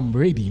GOAT, Tom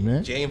Brady,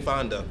 man? Jane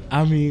Fonda.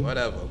 I mean,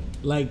 Whatever.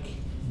 like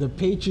the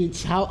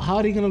Patriots, how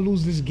are they gonna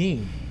lose this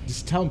game?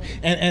 Just tell me.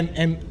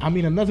 And I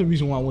mean, another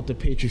reason why I want the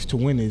Patriots to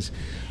win is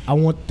I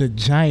want the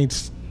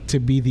Giants to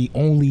be the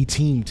only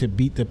team to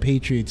beat the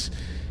Patriots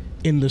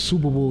in the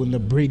Super Bowl in the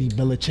Brady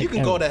Belichick You can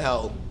era. go to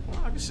hell.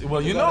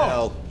 Well, You go to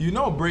hell. you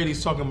know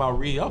Brady's talking about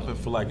re-upping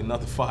for like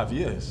another 5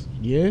 years.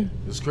 Yeah.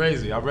 It's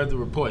crazy. I read the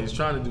report. He's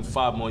trying to do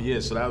 5 more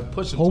years, so that would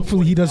push him. to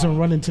Hopefully he 45. doesn't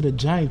run into the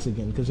Giants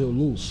again because he'll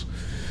lose.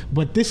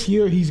 But this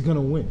year he's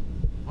gonna win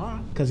All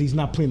right. because he's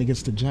not playing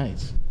against the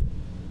Giants.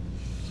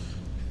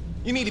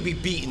 You need to be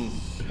beaten.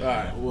 All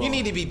right. Well, You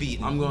need to be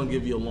beaten. I'm gonna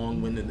give you a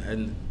long-winded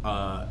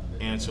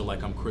answer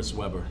like I'm Chris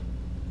Webber.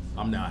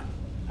 I'm not,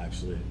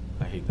 actually.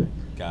 I hate that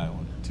guy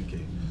on 2K.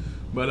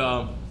 But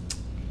I'm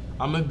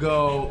gonna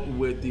go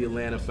with the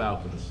Atlanta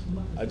Falcons.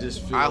 I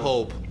just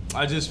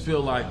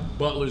feel like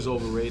Butler's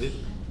overrated.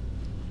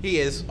 He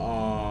is.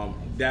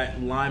 That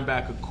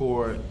linebacker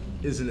core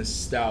isn't as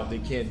stout. They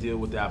can't deal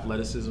with the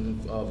athleticism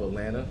of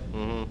Atlanta.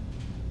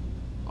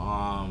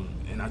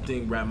 And I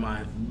think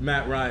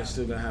Matt Ryan's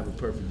still gonna have a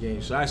perfect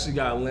game. So I actually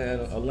got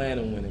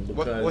Atlanta winning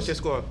because What's your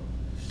score?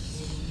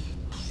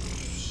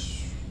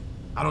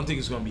 I don't think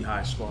it's gonna be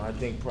high scoring. I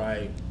think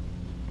probably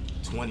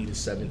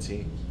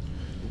 20-17.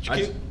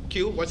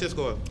 Q, what's your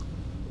score?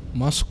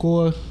 My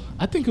score,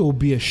 I think it will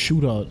be a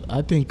shootout.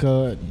 I think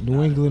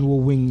New England will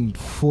win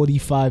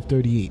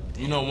 45-38.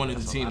 You know, one of the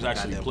That's a teams lot of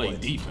actually goddamn played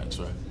points. defense,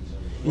 right?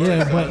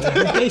 Yeah, but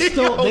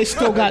they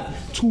still got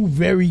two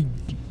very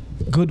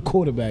good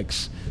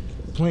quarterbacks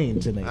playing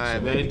tonight. All right,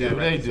 They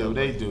man,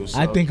 do. So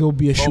I think it will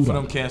be a both of shootout.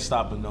 them can't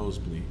stop a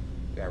nosebleed.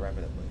 Gotta wrap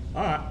it up, man.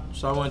 All right.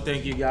 So I want to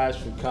thank you guys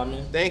for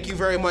coming. Thank you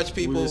very much,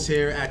 We people. was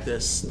here at the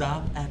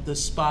Stop at the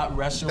Spot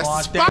restaurant.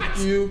 That's the spot. Thank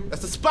you.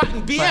 That's the spot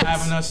in BX.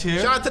 having us here.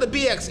 Shout out to the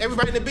BX.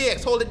 Everybody in the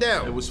BX, hold it It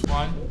down. was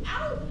fun.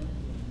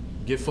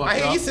 Get fucked I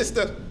hear up. you,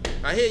 sister.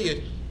 I hear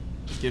you.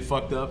 Get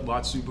fucked up.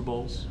 Watch Super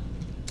Bowls.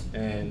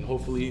 And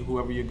hopefully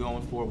whoever you're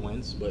going for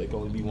wins, but it can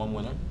only be one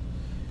winner.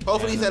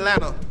 Hopefully it's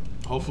Atlanta.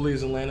 Hopefully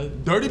it's Atlanta.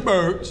 Dirty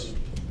Birds.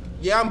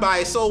 Yeah, I'm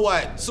biased. So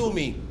what? Sue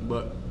me.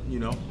 But, you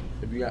know,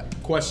 if you got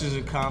questions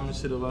and comments,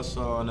 hit us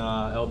on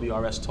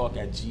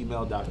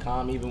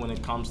lbrstalk@gmail.com. Even when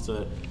it comes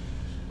to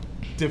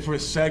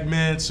different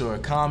segments or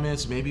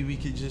comments, maybe we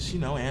could just,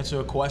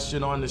 answer a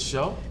question on the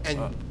show.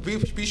 And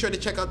be sure to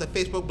check out the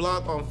Facebook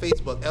blog on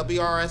Facebook,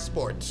 LBRS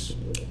Sports.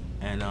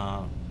 And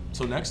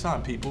till next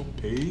time, people.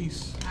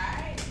 Peace. All right.